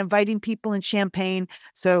party and inviting people and champagne.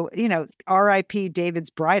 So, R.I.P. David's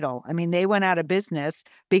Bridal. I mean, they went out of business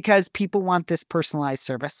because people want this personalized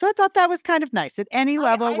service. So I thought that was kind of nice at any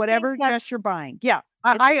level, I whatever think dress you're buying. Yeah.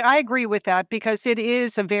 I agree with that because it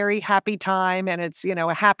is a very happy time and it's,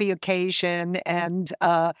 a happy occasion and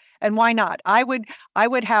why not? I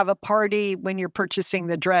would have a party when you're purchasing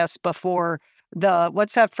the dress before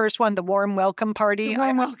what's that first one? The warm welcome party. The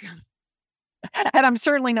warm welcome. And I'm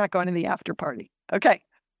certainly not going to the after party. Okay.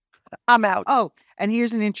 I'm out. Oh, and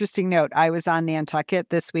here's an interesting note. I was on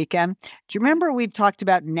Nantucket this weekend. Do you remember we've talked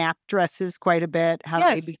about nap dresses quite a bit? How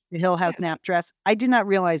Yes. the Hill House nap dress? I did not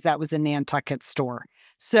realize that was a Nantucket store.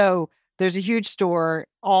 So there's a huge store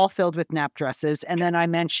all filled with nap dresses. And then I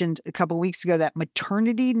mentioned a couple of weeks ago that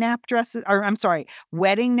maternity nap dresses,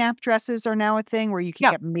 wedding nap dresses are now a thing where you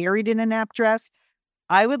can get married in a nap dress.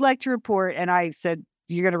 I would like to report, and I said,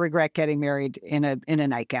 you're going to regret getting married in a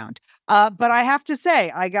nightgown. But I have to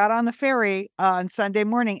say, I got on the ferry on Sunday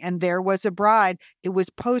morning and there was a bride. It was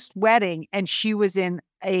post-wedding and she was in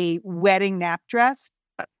a wedding nap dress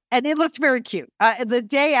and it looked very cute. The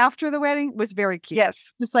day after the wedding was very cute.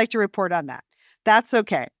 Yes. Just like to report on that. That's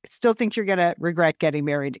okay. Still think you're going to regret getting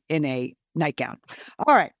married in a nightgown.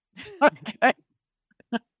 All right. Okay.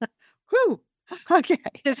 Whew. Okay.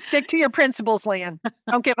 Just stick to your principles, Lan.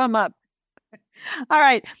 Don't give them up. All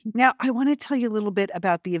right. Now, I want to tell you a little bit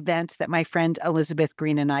about the event that my friend Elizabeth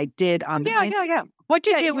Green and I did on the Yeah. What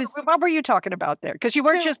did Yeah, you? it was- What were you talking about there? Because you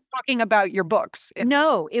weren't So- just talking about your books.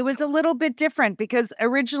 No, it was a little bit different because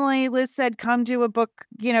originally Liz said, come do a book,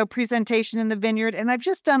 presentation in the Vineyard. And I've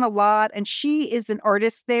just done a lot. And she is an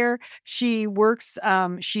artist there. She works,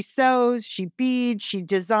 she sews, she beads, she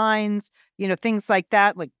designs, things like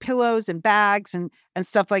that, like pillows and bags and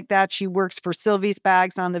stuff like that. She works for Sylvie's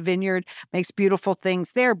Bags on the Vineyard, makes beautiful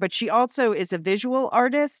things there. But she also is a visual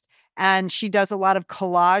artist. And she does a lot of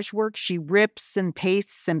collage work. She rips and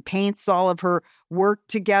pastes and paints all of her work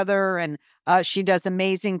together. And she does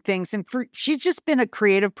amazing things. And she's just been a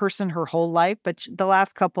creative person her whole life. But the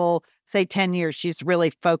last couple, say 10 years, she's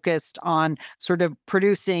really focused on sort of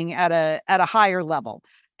producing at a higher level.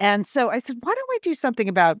 And so I said, why don't we do something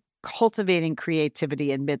about cultivating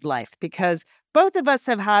creativity in midlife? Because both of us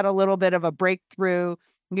have had a little bit of a breakthrough.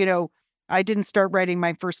 I didn't start writing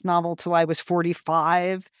my first novel till I was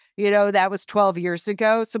 45. That was 12 years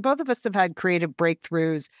ago. So both of us have had creative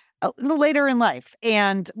breakthroughs a little later in life.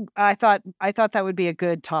 And I thought that would be a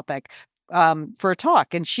good topic for a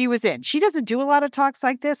talk. And she was in. She doesn't do a lot of talks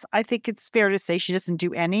like this. I think it's fair to say she doesn't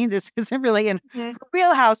do any. This isn't really in her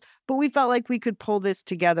wheelhouse, but we felt like we could pull this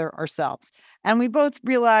together ourselves. And we both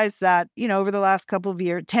realized that, over the last couple of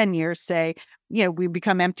years, 10 years, say, we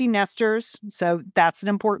become empty nesters. So that's an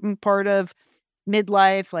important part of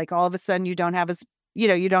midlife. Like all of a sudden you don't have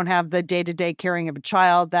you don't have the day-to-day caring of a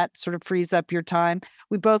child. That sort of frees up your time.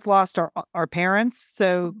 We both lost our parents.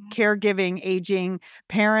 So caregiving, aging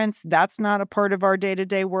parents, that's not a part of our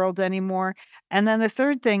day-to-day world anymore. And then the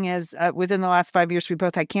third thing is within the last 5 years, we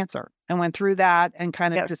both had cancer and went through that and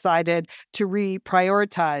kind of decided to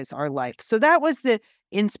reprioritize our life. So that was the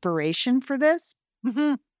inspiration for this.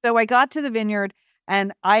 Mm-hmm. So I got to the Vineyard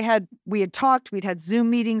and we had talked, we'd had Zoom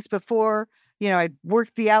meetings before, I'd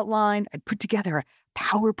worked the outline, I'd put together a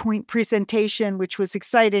PowerPoint presentation, which was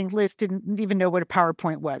exciting. Liz didn't even know what a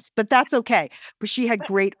PowerPoint was, but that's okay. But she had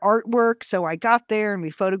great artwork. So I got there and we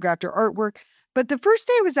photographed her artwork. But the first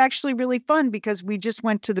day was actually really fun because we just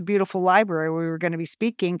went to the beautiful library where we were going to be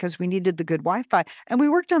speaking because we needed the good Wi-Fi. And we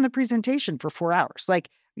worked on the presentation for 4 hours,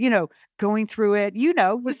 going through it,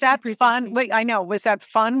 Was that fun? Wait, I know. Was that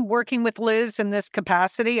fun working with Liz in this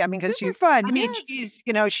capacity? I mean, because super fun. I mean,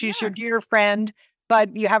 yes. she's your dear friend,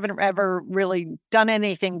 but you haven't ever really done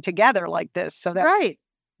anything together like this. So that's right.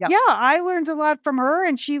 Yeah. Yeah, I learned a lot from her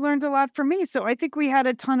and she learned a lot from me. So I think we had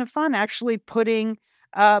a ton of fun actually putting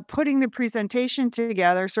the presentation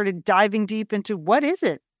together, sort of diving deep into what is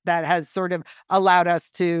it that has sort of allowed us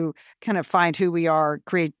to kind of find who we are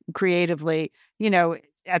creatively,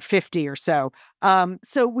 at 50 or so.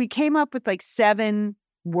 So we came up with like 7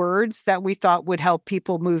 words that we thought would help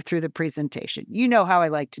people move through the presentation. You know how I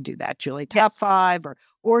like to do that, Julie. Top 5 or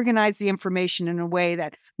organize the information in a way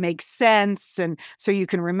that makes sense. And so you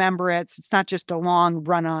can remember it. So it's not just a long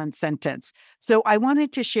run-on sentence. So I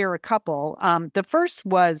wanted to share a couple. The first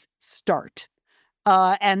was start.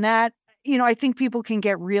 And that, I think people can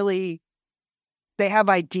get they have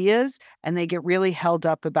ideas and they get really held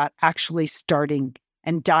up about actually starting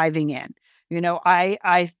and diving in.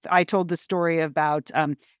 I told the story about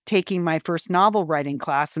taking my first novel writing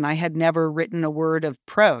class, and I had never written a word of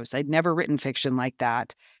prose. I'd never written fiction like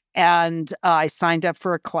that. And I signed up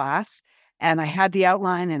for a class and I had the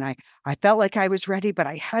outline and I felt like I was ready, but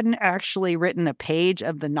I hadn't actually written a page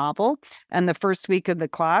of the novel. And the first week of the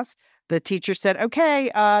class, the teacher said, okay,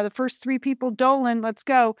 the first 3 people, Dolan, let's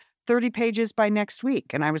go, 30 pages by next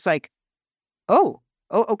week. And I was like, oh,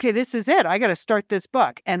 okay, this is it. I got to start this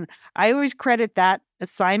book. And I always credit that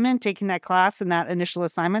assignment, taking that class and that initial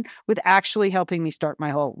assignment with actually helping me start my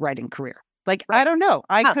whole writing career. Like, I don't know.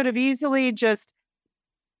 I could have easily just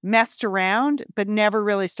messed around, but never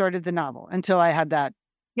really started the novel until I had that.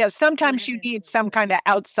 Yeah, sometimes you need some kind of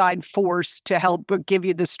outside force to help give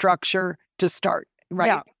you the structure to start, right?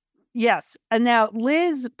 Yeah. Yes. And now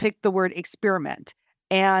Liz picked the word experiment.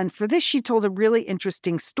 And for this, she told a really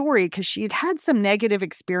interesting story because she had had some negative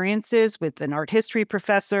experiences with an art history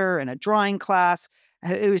professor and a drawing class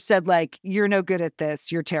who said, like, you're no good at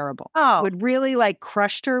this. You're terrible. Oh. It really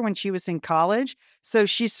crushed her when she was in college. So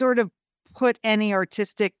she sort of put any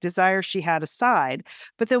artistic desire she had aside.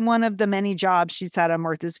 But then one of the many jobs she's had on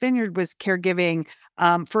Martha's Vineyard was caregiving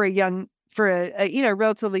for a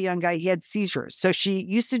relatively young guy. He had seizures. So she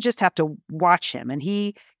used to just have to watch him. And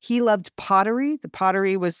he loved pottery. The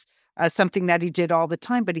pottery was something that he did all the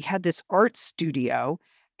time, but he had this art studio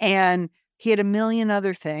and he had a million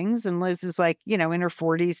other things. And Liz is in her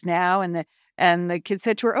 40s now. And the kid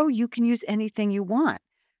said to her, oh, you can use anything you want.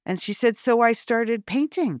 And she said, so I started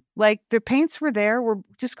painting. Like the paints were there, we're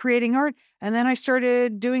just creating art. And then I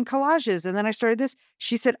started doing collages. And then I started this.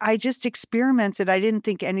 She said, I just experimented. I didn't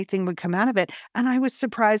think anything would come out of it. And I was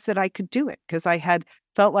surprised that I could do it because I had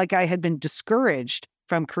felt like I had been discouraged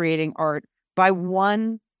from creating art by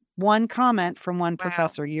one comment from one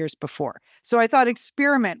professor years before. So I thought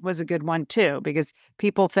experiment was a good one too, because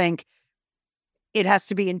people think it has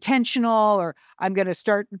to be intentional, or I'm going to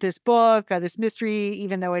start this book, this mystery,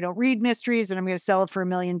 even though I don't read mysteries, and I'm going to sell it for $1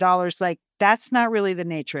 million. Like that's not really the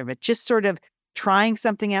nature of it. Just sort of trying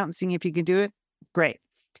something out and seeing if you can do it. Great.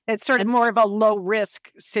 It's sort of more of a low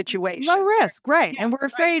risk situation. Low risk, right? Yeah, and we're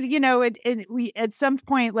afraid, we at some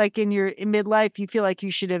point, like in midlife, you feel like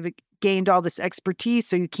you should have gained all this expertise,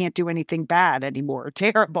 so you can't do anything bad anymore or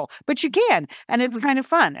terrible, but you can, and it's kind of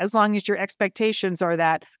fun as long as your expectations are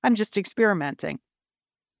that I'm just experimenting.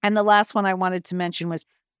 And the last one I wanted to mention was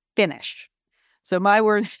finish. So my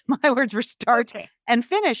words were start and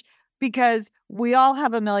finish, because we all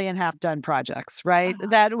have a million half-done projects, right?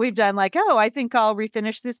 That we've done, like, oh, I think I'll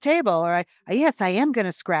refinish this table, or yes, I am going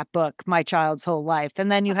to scrapbook my child's whole life.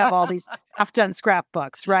 And then you have all these half-done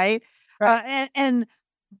scrapbooks, right?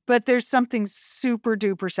 But there's something super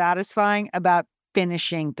duper satisfying about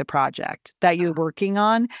finishing the project that you're working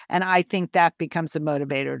on. And I think that becomes a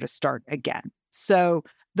motivator to start again. So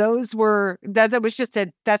those were, that's just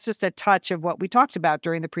a touch of what we talked about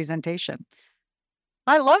during the presentation.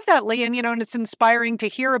 I love that, Lee. And, and it's inspiring to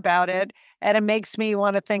hear about it. And it makes me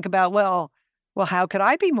want to think about, well, how could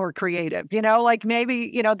I be more creative? Like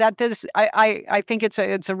maybe, I think it's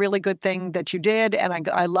a really good thing that you did. And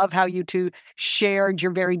I love how you two shared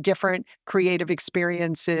your very different creative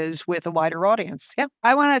experiences with a wider audience. Yeah.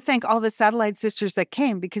 I want to thank all the satellite sisters that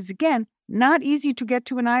came, because again, not easy to get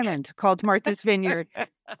to an island called Martha's Vineyard.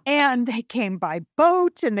 And they came by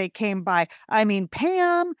boat, and they came by,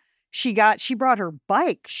 Pam, she brought her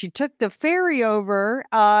bike. She took the ferry over,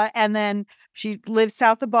 and then she lives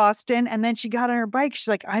south of Boston. And then she got on her bike. She's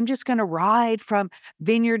like, I'm just going to ride from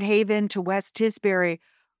Vineyard Haven to West Tisbury.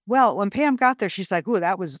 Well, when Pam got there, she's like, ooh,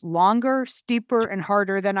 that was longer, steeper, and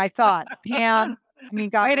harder than I thought. Pam,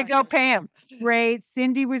 way to go, Pam. Great.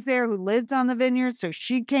 Cindy was there, who lived on the vineyard, so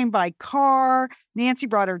she came by car. Nancy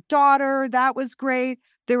brought her daughter. That was great.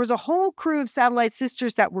 There was a whole crew of satellite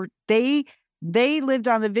sisters that were, they lived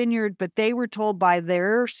on the vineyard, but they were told by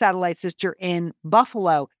their satellite sister in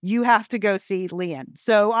Buffalo, you have to go see Leanne.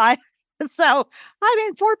 So 4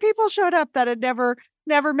 people showed up that had never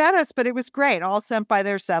met us, but it was great. All sent by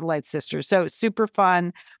their satellite sisters. So super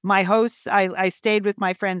fun. My hosts, I stayed with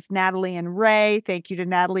my friends, Natalie and Ray. Thank you to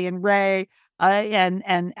Natalie and Ray.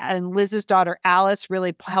 And Liz's daughter, Alice,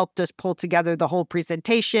 really helped us pull together the whole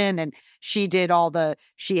presentation. And she did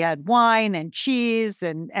she had wine and cheese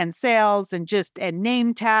and sales and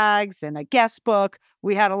name tags and a guest book.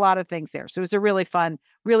 We had a lot of things there. So it was a really fun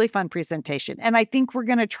presentation. And I think we're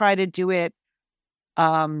going to try to do it,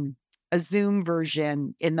 a Zoom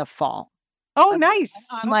version in the fall. Oh, nice.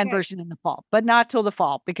 Online version in the fall, but not till the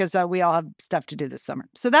fall, because we all have stuff to do this summer.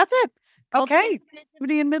 So that's it. Okay.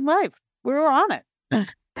 Activity in midlife. We were on it.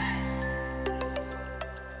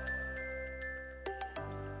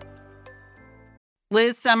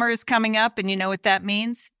 Liz, summer is coming up, and you know what that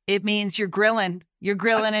means? It means you're grilling. You're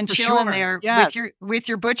grilling and chilling there with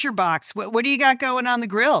your butcher box. What do you got going on the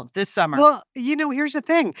grill this summer? Well, here's the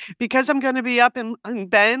thing. Because I'm going to be up in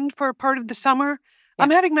Bend for part of the summer,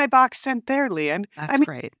 I'm having my box sent there, Leanne. That's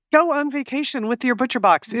great. Go on vacation with your butcher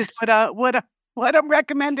box is what I'm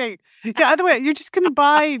recommending. Yeah, other way, you're just going to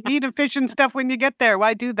buy meat and fish and stuff when you get there.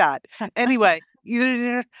 Why do that? Anyway,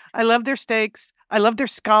 I love their steaks. I love their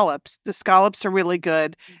scallops. The scallops are really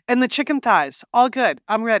good. And the chicken thighs, all good.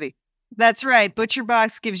 I'm ready. That's right. Butcher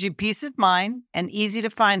Box gives you peace of mind and easy to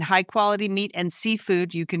find high quality meat and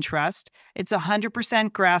seafood you can trust. It's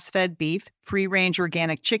 100% grass-fed beef, free-range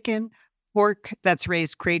organic chicken, pork that's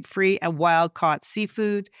raised crate-free, and wild-caught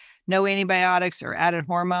seafood. No antibiotics or added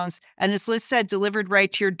hormones. And as Liz said, delivered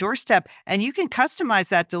right to your doorstep. And you can customize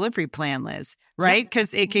that delivery plan, Liz, right?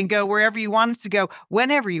 Because it can go wherever you want it to go,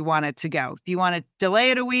 whenever you want it to go. If you want to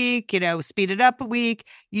delay it a week, speed it up a week,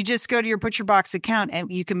 you just go to your Butcher Box account and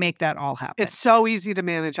you can make that all happen. It's so easy to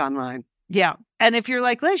manage online. Yeah. And if you're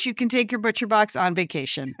like Liz, you can take your Butcher Box on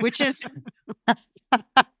vacation, which is...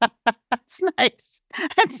 That's nice.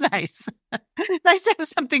 That's nice. Nice to have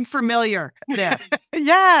something familiar there.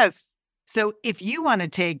 Yes. So if you want to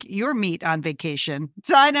take your meat on vacation,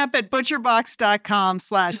 sign up at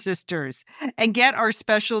butcherbox.com/sisters and get our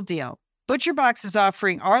special deal. ButcherBox is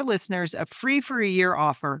offering our listeners a free for a year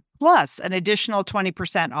offer, plus an additional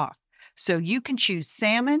 20% off. So you can choose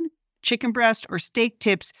salmon, chicken breast, or steak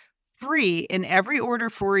tips free in every order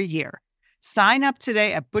for a year. Sign up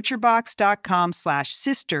today at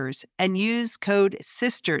butcherbox.com/sisters and use code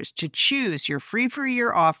SISTERS to choose your free for a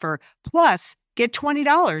year offer. Plus, get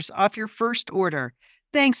 $20 off your first order.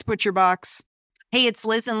 Thanks, ButcherBox. Hey, it's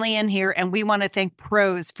Liz and Leanne here, and we want to thank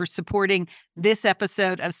Pros for supporting this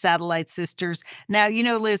episode of Satellite Sisters. Now, you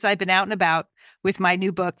know, Liz, I've been out and about with my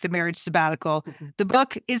new book, The Marriage Sabbatical. The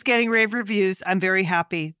book is getting rave reviews. I'm very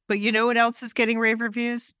happy. But you know what else is getting rave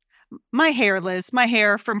reviews? My hair, Liz, my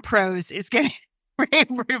hair from Pros is getting rave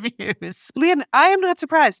reviews. Leanne, I am not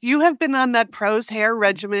surprised. You have been on that Pros hair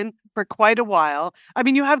regimen for quite a while. I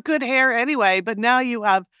mean, you have good hair anyway, but now you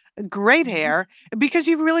have great hair because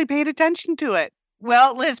you've really paid attention to it.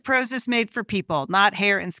 Well, Liz, Pros is made for people, not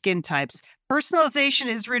hair and skin types. Personalization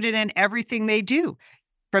is rooted in everything they do,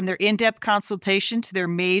 from their in-depth consultation to their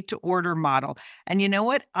made-to-order model. And you know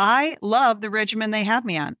what? I love the regimen they have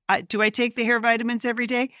me on. Do I take the hair vitamins every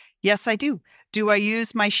day? Yes, I do. Do I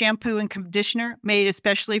use my shampoo and conditioner made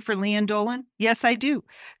especially for Leanne Dolan? Yes, I do.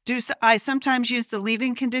 I sometimes use the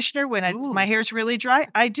leave-in conditioner when my hair's really dry?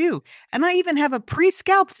 I do. And I even have a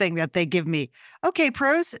pre-scalp thing that they give me. Okay,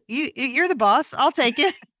 Pros, you're the boss. I'll take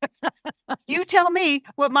it. You tell me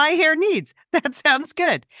what my hair needs. That sounds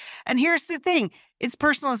good. And here's the thing. It's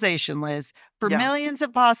personalization, Liz. For millions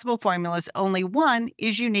of possible formulas, only one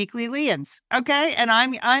is uniquely Leanne's. Okay? And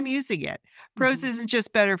I'm using it. Pros isn't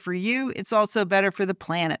just better for you, it's also better for the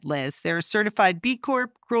planet, Liz. They're a certified B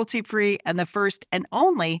Corp, cruelty-free, and the first and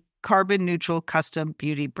only carbon neutral custom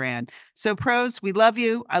beauty brand. So Pros, we love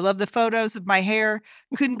you. I love the photos of my hair.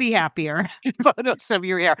 Couldn't be happier. Photos of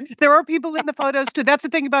your hair. There are people in the photos too. That's the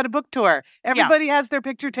thing about a book tour. Everybody has their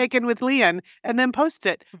picture taken with Leanne and then post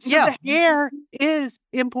it. So the hair is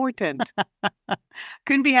important.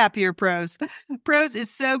 Couldn't be happier, Pros. Pros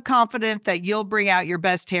is so confident that you'll bring out your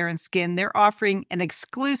best hair and skin. They're offering an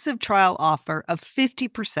exclusive trial offer of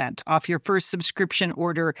 50% off your first subscription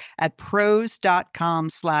order at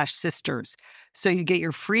pros.com/sisters. So you get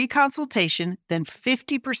your free consultation, then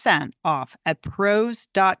 50% off at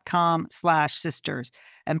pros.com/sisters.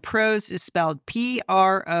 And Pros is spelled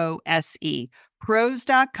PROSE.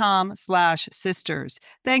 Pros.com/sisters.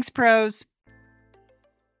 Thanks, Pros.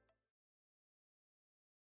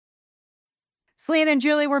 Selena and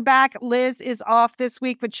Julie, we're back. Liz is off this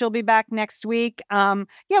week, but she'll be back next week.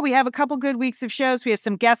 We have a couple good weeks of shows. We have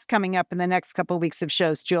some guests coming up in the next couple of weeks of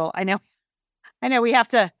shows, Jewel. I know we have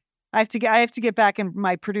to, I have to get back in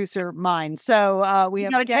my producer mind. So we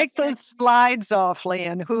have take those slides off,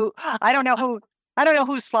 Leanne. I don't know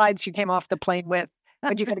whose slides you came off the plane with,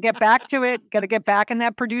 but you got to get back to it. Got to get back in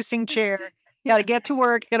that producing chair. You got to get to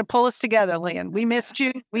work. You got to pull us together, Leanne. We missed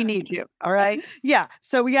you. We need you. All right. Yeah.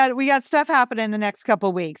 So we got stuff happening in the next couple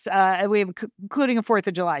of weeks. We have including a 4th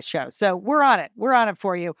of July show. So we're on it. We're on it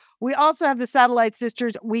for you. We also have the Satellite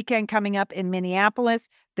Sisters weekend coming up in Minneapolis.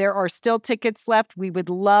 There are still tickets left. We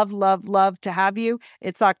would love, love, love to have you.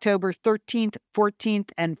 It's October 13th,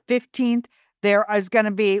 14th, and 15th. There is going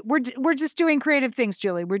to be, we're just doing creative things,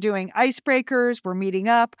 Julie. We're doing icebreakers. We're meeting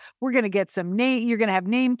up. We're going to get some you're going to have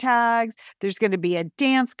name tags. There's going to be a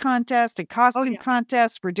dance contest, a costume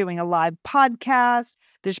contest. We're doing a live podcast.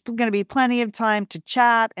 There's going to be plenty of time to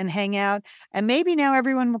chat and hang out. And maybe now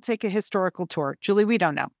everyone will take a historical tour. Julie, we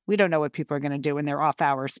don't know. We don't know what people are going to do in their off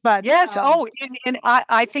hours, but yes. And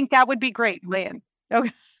I think that would be great, Leanne.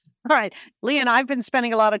 Okay. All right, Leanne, I've been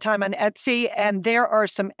spending a lot of time on Etsy, and there are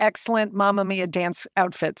some excellent Mamma Mia dance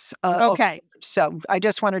outfits. Okay. So I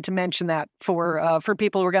just wanted to mention that for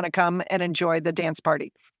people who are going to come and enjoy the dance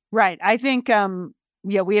party. Right. I think,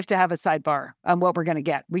 we have to have a sidebar on what we're going to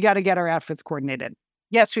get. We got to get our outfits coordinated.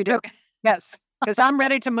 Yes, we do. Okay. Yes, because I'm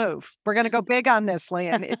ready to move. We're going to go big on this,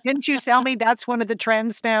 Leanne. Didn't you tell me that's one of the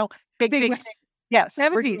trends now? Big. Yes.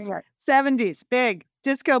 70s, big.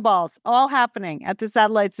 Disco balls, all happening at the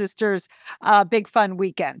Satellite Sisters Big Fun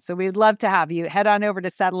Weekend. So we'd love to have you. Head on over to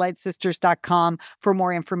satellitesisters.com for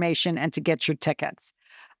more information and to get your tickets.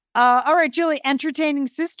 All right, Julie, entertaining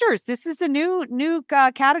sisters. This is a new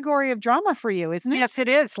category of drama for you, isn't it? Yes, it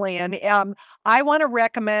is, Leanne. I want to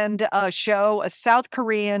recommend a show, a South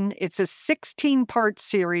Korean. It's a 16-part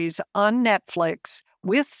series on Netflix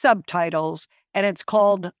with subtitles, and it's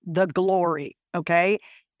called The Glory. Okay.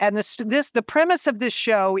 And the premise of this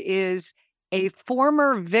show is a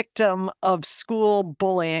former victim of school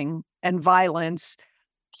bullying and violence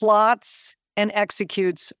plots and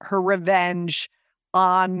executes her revenge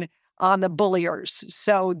on the bulliers.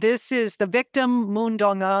 So this is the victim, Moon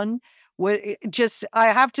Dong-un. I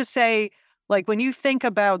have to say, like, when you think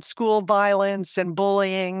about school violence and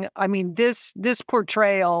bullying, I mean, this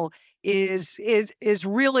portrayal is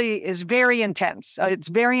very intense. It's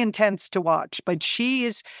very intense to watch, but she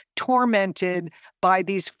is tormented by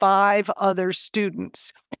these 5 other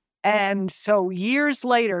students. And so years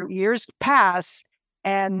later, years pass,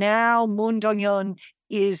 and now Moon Dong-hyun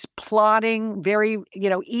is plotting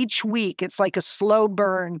each week. It's like a slow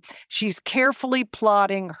burn. She's carefully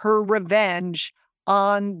plotting her revenge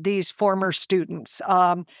on these former students.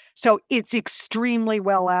 So it's extremely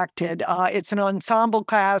well acted. It's an ensemble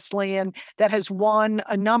cast, Lian, that has won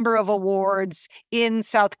a number of awards in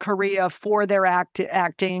South Korea for their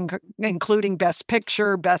acting, including Best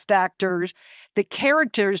Picture, Best Actors. The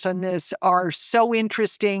characters in this are so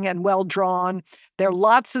interesting and well drawn. There are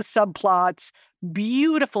lots of subplots.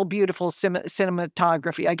 Beautiful, beautiful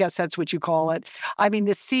cinematography. I guess that's what you call it. I mean,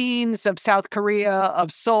 the scenes of South Korea,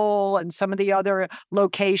 of Seoul, and some of the other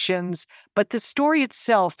locations. But the story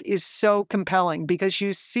itself is so compelling because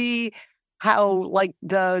you see how, like,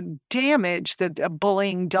 the damage that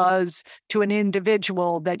bullying does to an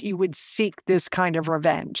individual, that you would seek this kind of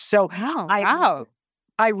revenge. So Wow.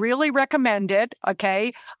 I really recommend it.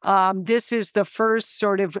 Okay. This is the first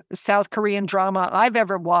sort of South Korean drama I've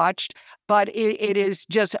ever watched, but it is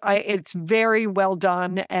just, it's very well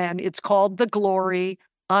done. And it's called The Glory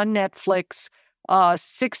on Netflix,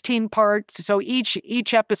 16 parts. So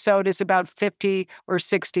each episode is about 50 or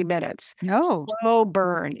 60 minutes. No. Slow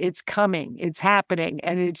burn. It's coming. It's happening.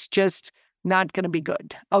 And it's just not going to be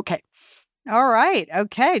good. Okay. All right.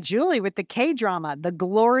 Okay. Julie with the K-drama, The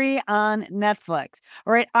Glory on Netflix.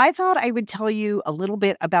 All right. I thought I would tell you a little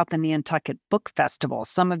bit about the Nantucket Book Festival.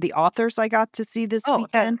 Some of the authors I got to see this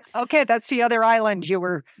weekend. Okay. That's the other island you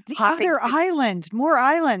were. The other island, more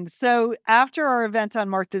islands. So after our event on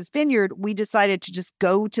Martha's Vineyard, we decided to just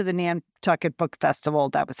go to the Nantucket Book Festival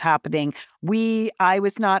that was happening. I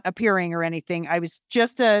was not appearing or anything. I was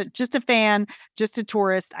just a fan, just a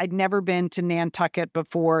tourist. I'd never been to Nantucket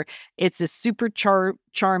before. It's a super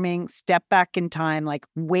charming step back in time, like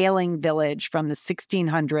whaling village from the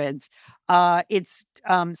 1600s. It's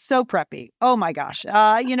so preppy. Oh my gosh.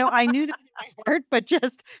 I knew that in my heart, but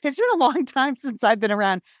just it's been a long time since I've been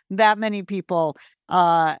around that many people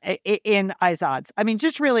in Izods. I mean,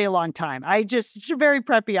 just really a long time. It's a very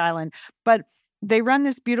preppy island, but they run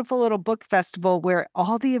this beautiful little book festival where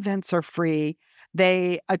all the events are free.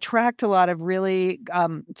 They attract a lot of really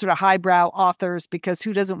sort of highbrow authors because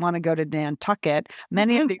who doesn't want to go to Nantucket?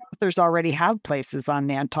 Many of the authors already have places on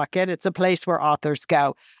Nantucket. It's a place where authors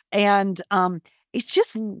go. And it's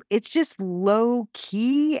just low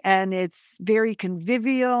key and it's very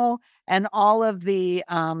convivial, and all of the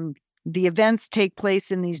events take place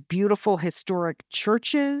in these beautiful historic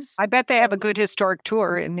churches. I bet they have a good historic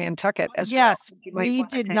tour in Nantucket as well. Yes, we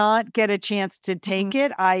did not get a chance to take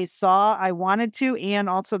it. I wanted to, and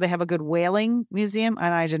also they have a good whaling museum,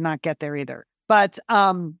 and I did not get there either. But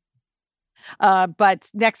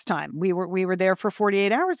next time we were there for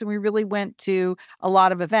 48 hours, and we really went to a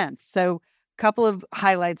lot of events. So couple of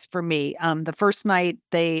highlights for me. The first night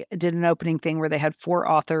they did an opening thing where they had 4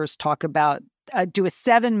 authors talk about do a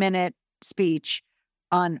 7-minute speech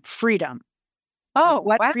on freedom.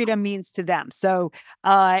 What freedom means to them. So,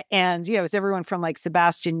 it's everyone from like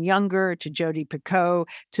Sebastian Junger to Jodi Picoult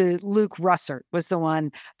to Luke Russert was the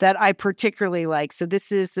one that I particularly like. So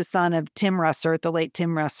this is the son of Tim Russert, the late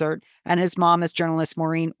Tim Russert, and his mom is journalist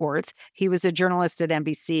Maureen Orth. He was a journalist at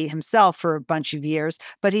NBC himself for a bunch of years,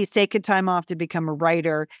 but he's taken time off to become a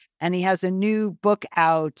writer. And he has a new book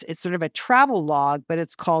out. It's sort of a travel log, but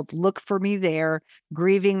it's called Look for Me There,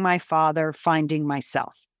 Grieving My Father, Finding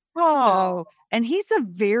Myself. Oh, And he's a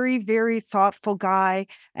very, very thoughtful guy.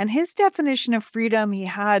 And his definition of freedom, he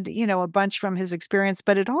had, a bunch from his experience,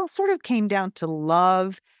 but it all sort of came down to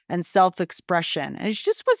love and self-expression. And it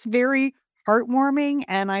just was very heartwarming.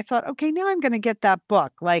 And I thought, okay, now I'm going to get that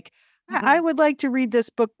book. Like, I would like to read this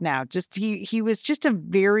book now. Just he was just a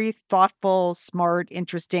very thoughtful, smart,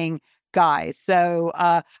 interesting guy. So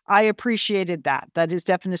I appreciated that his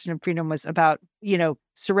definition of freedom was about,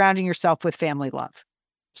 surrounding yourself with family love.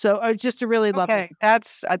 So just a really lovely. Okay,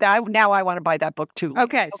 that's now I want to buy that book too.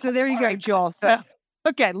 Okay, so there you go, Joel. So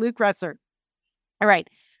okay, Luke Russert. All right.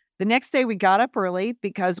 The next day we got up early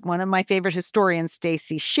because one of my favorite historians,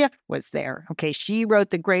 Stacy Schiff, was there. Okay, she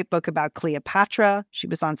wrote the great book about Cleopatra. She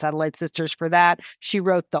was on Satellite Sisters for that. She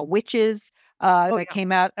wrote The Witches that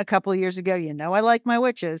came out a couple of years ago. I like my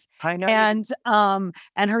witches. I know.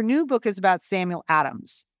 And her new book is about Samuel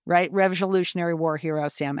Adams. Right? Revolutionary War hero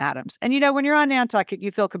Sam Adams. And, when you're on Nantucket,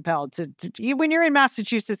 you feel compelled when you're in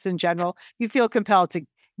Massachusetts in general, you feel compelled to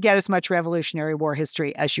get as much Revolutionary War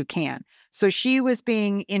history as you can. So she was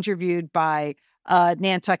being interviewed by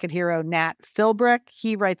Nantucket hero Nat Philbrick.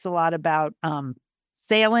 He writes a lot about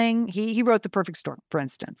sailing. He wrote The Perfect Storm, for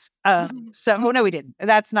instance. Oh no, he didn't.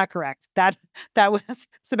 That's not correct. That was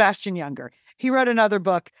Sebastian Junger. He wrote another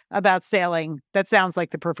book about sailing that sounds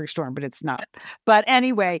like The Perfect Storm, but it's not. But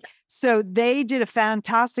anyway, so they did a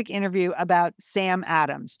fantastic interview about Sam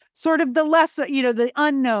Adams, sort of the lesser, the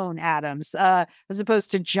unknown Adams, as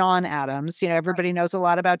opposed to John Adams. Everybody knows a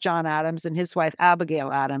lot about John Adams and his wife,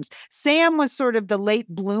 Abigail Adams. Sam was sort of the late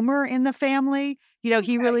bloomer in the family.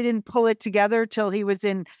 He really didn't pull it together till he was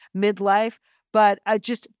in midlife. But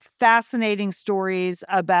just fascinating stories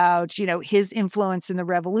about, his influence in the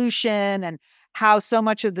revolution and how so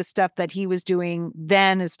much of the stuff that he was doing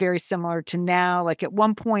then is very similar to now. Like at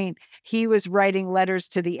one point, he was writing letters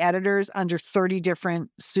to the editors under 30 different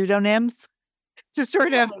pseudonyms to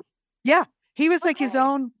sort of, he was like his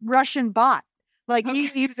own Russian bot. Like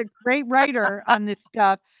he was a great writer on this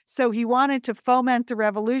stuff. So he wanted to foment the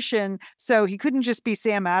revolution. So he couldn't just be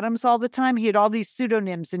Sam Adams all the time. He had all these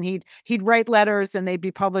pseudonyms, and he'd write letters, and they'd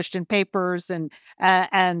be published in papers and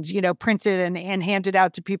printed and handed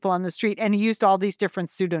out to people on the street. And he used all these different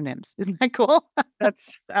pseudonyms. Isn't that cool?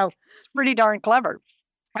 That's pretty darn clever.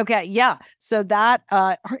 Okay, yeah. So that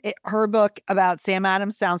her book about Sam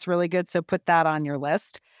Adams sounds really good. So put that on your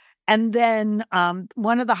list. And then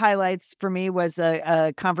one of the highlights for me was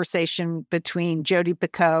a conversation between Jodi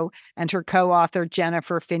Picoult and her co-author,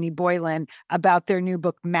 Jennifer Finney Boylan, about their new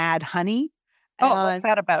book, Mad Honey. Oh, what's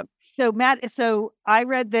that about? So I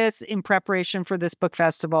read this in preparation for this book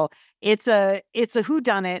festival. It's a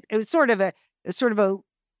whodunit. It was sort of a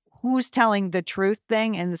who's telling the truth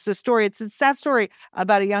thing. And it's a story. It's a sad story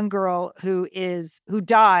about a young girl who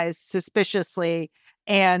dies suspiciously,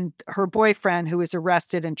 and her boyfriend who is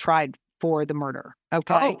arrested and tried for the murder.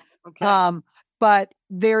 Okay. Oh, okay. But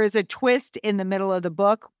there is a twist in the middle of the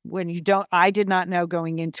book I did not know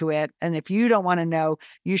going into it. And if you don't want to know,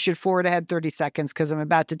 you should forward ahead 30 seconds because I'm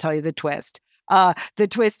about to tell you the twist. The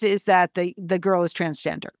twist is that the girl is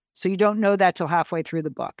transgender. So you don't know that till halfway through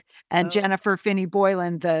the book. And Jennifer Finney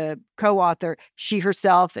Boylan, the co-author, she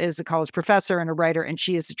herself is a college professor and a writer, and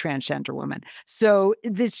she is a transgender woman. So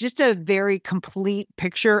it's just a very complete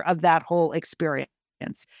picture of that whole experience.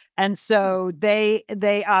 And so they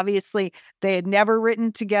obviously, they had never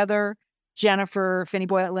written together. Jennifer Finney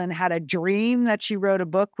Boylan had a dream that she wrote a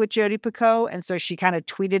book with Jodi Picoult. And so she kind of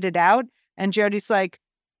tweeted it out. And Jodi's like,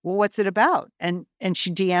 well, what's it about? And she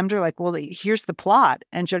DM'd her like, well, here's the plot.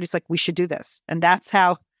 And Jodi's like, we should do this. And that's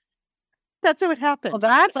how it happened. Well,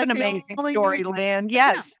 that's like an amazing story, Lynn.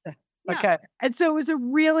 Yes. Yeah. Okay. And so it was a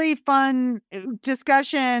really fun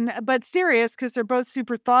discussion, but serious, because they're both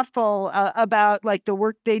super thoughtful about like the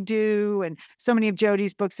work they do. And so many of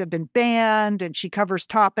Jodi's books have been banned, and she covers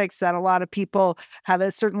topics that a lot of people have a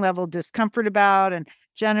certain level of discomfort about. And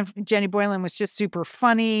Jenny Boylan was just super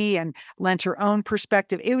funny and lent her own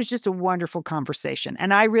perspective. It was just a wonderful conversation.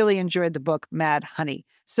 And I really enjoyed the book Mad Honey.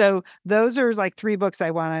 So those are like 3 books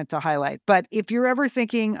I wanted to highlight. But if you're ever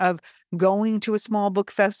thinking of going to a small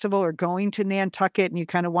book festival or going to Nantucket and you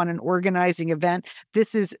kind of want an organizing event,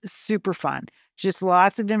 this is super fun. Just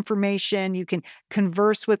lots of information. You can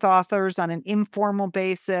converse with authors on an informal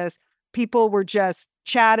basis. People were just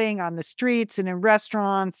chatting on the streets and in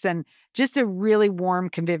restaurants, and just a really warm,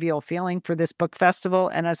 convivial feeling for this book festival.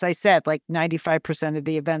 And as I said, like 95% of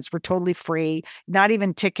the events were totally free, not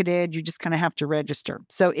even ticketed. You just kind of have to register.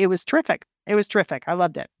 So it was terrific. I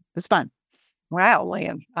loved it. It was fun. Wow,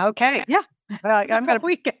 Lynn. Okay. Yeah. I'm going to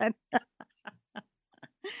weekend.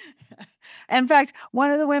 In fact,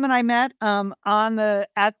 one of the women I met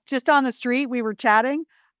just on the street, we were chatting.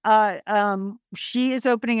 She is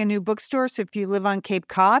opening a new bookstore. So if you live on Cape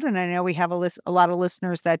Cod, and I know we have a lot of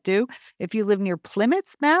listeners that do, if you live near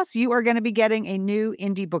Plymouth, Mass, you are going to be getting a new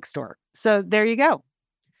indie bookstore. So there you go.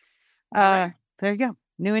 There you go.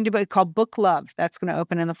 New indie book called Book Love. That's going to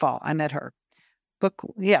open in the fall. I met her. Book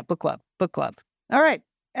Club. All right.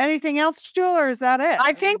 Anything else, Jewel, or is that it?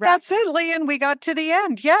 I think that's it, Leanne. We got to the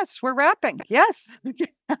end. Yes, we're wrapping. Yes.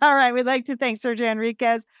 All right. We'd like to thank Sergio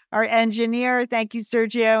Enriquez, our engineer. Thank you,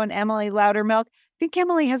 Sergio, and Emily Loudermilk. I think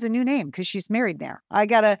Emily has a new name because she's married now. I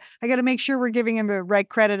gotta make sure we're giving him the right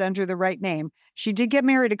credit under the right name. She did get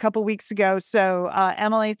married a couple weeks ago. So,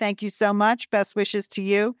 Emily, thank you so much. Best wishes to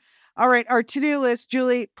you. All right. Our to-do list,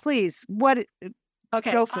 Julie, please. Okay.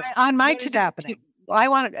 Go for it. On my What is happening?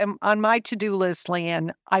 on my to-do list,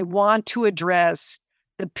 Leanne, I want to address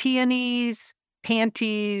the peonies,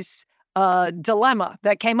 panties dilemma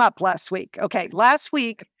that came up last week. Okay, last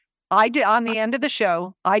week, on the end of the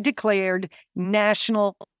show, I declared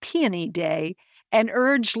National Peony Day, and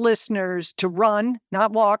urge listeners to run,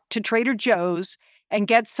 not walk, to Trader Joe's and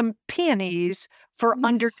get some peonies for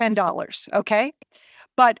under $10, okay?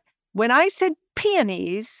 But when I said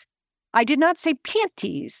peonies, I did not say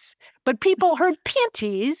panties, but people heard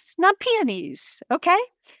panties, not peonies, okay?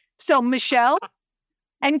 So Michelle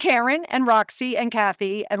and Karen and Roxy and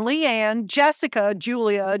Kathy and Leanne, Jessica,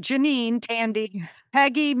 Julia, Janine, Tandy,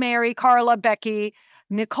 Peggy, Mary, Carla, Becky,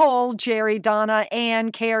 Nicole, Jerry, Donna,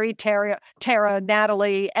 Ann, Carrie, Tara,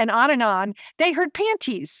 Natalie, and on, they heard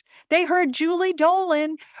panties. They heard Julie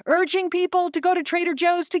Dolan urging people to go to Trader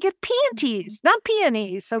Joe's to get panties, not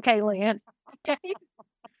peonies. Okay, Leanne. Okay.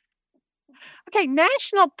 Okay,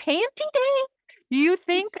 National Panty Day? You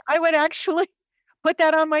think I would actually put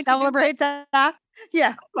that on my Celebrate that?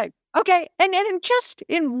 Yeah. Okay, and just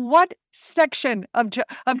in what section of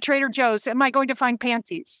Trader Joe's am I going to find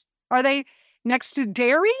panties? Are they next to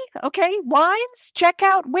dairy? Okay, wines? Check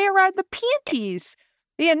out where are the panties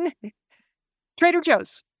in Trader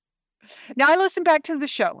Joe's. Now I listened back to the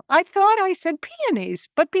show. I thought I said peonies,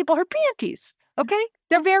 but people heard panties. Okay,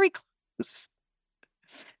 they're very close.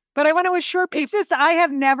 But I want to assure people. It's just, I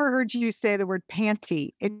have never heard you say the word panty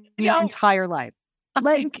in your entire life.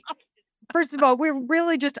 Like, first of all, we're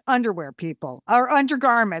really just underwear people, or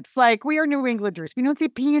undergarments. Like, we are New Englanders. We don't say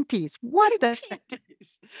panties. What the?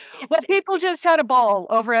 Well, people just had a ball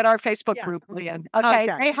over at our Facebook group, Leanne. Okay.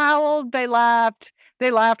 They howled, they laughed,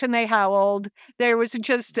 and they howled. There was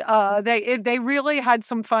just, they really had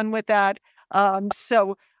some fun with that.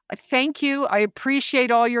 So thank you. I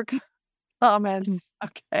appreciate all your comments.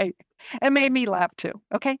 Okay. It made me laugh too.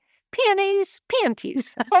 Okay. Peonies,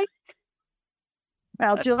 panties. Okay.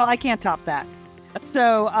 Well, Jill, I can't top that.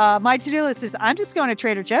 So my to-do list is I'm just going to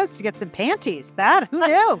Trader Joe's to get some panties. Who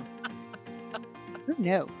knew? Who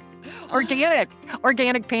knew?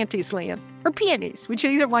 Organic panties, Leanne. Or peonies, which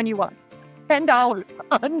either one you want. $10,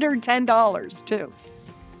 under $10 too.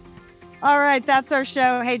 All right, that's our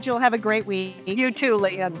show. Hey, Jill, have a great week. You too,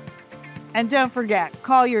 Leanne. And don't forget,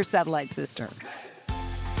 call your satellite sister.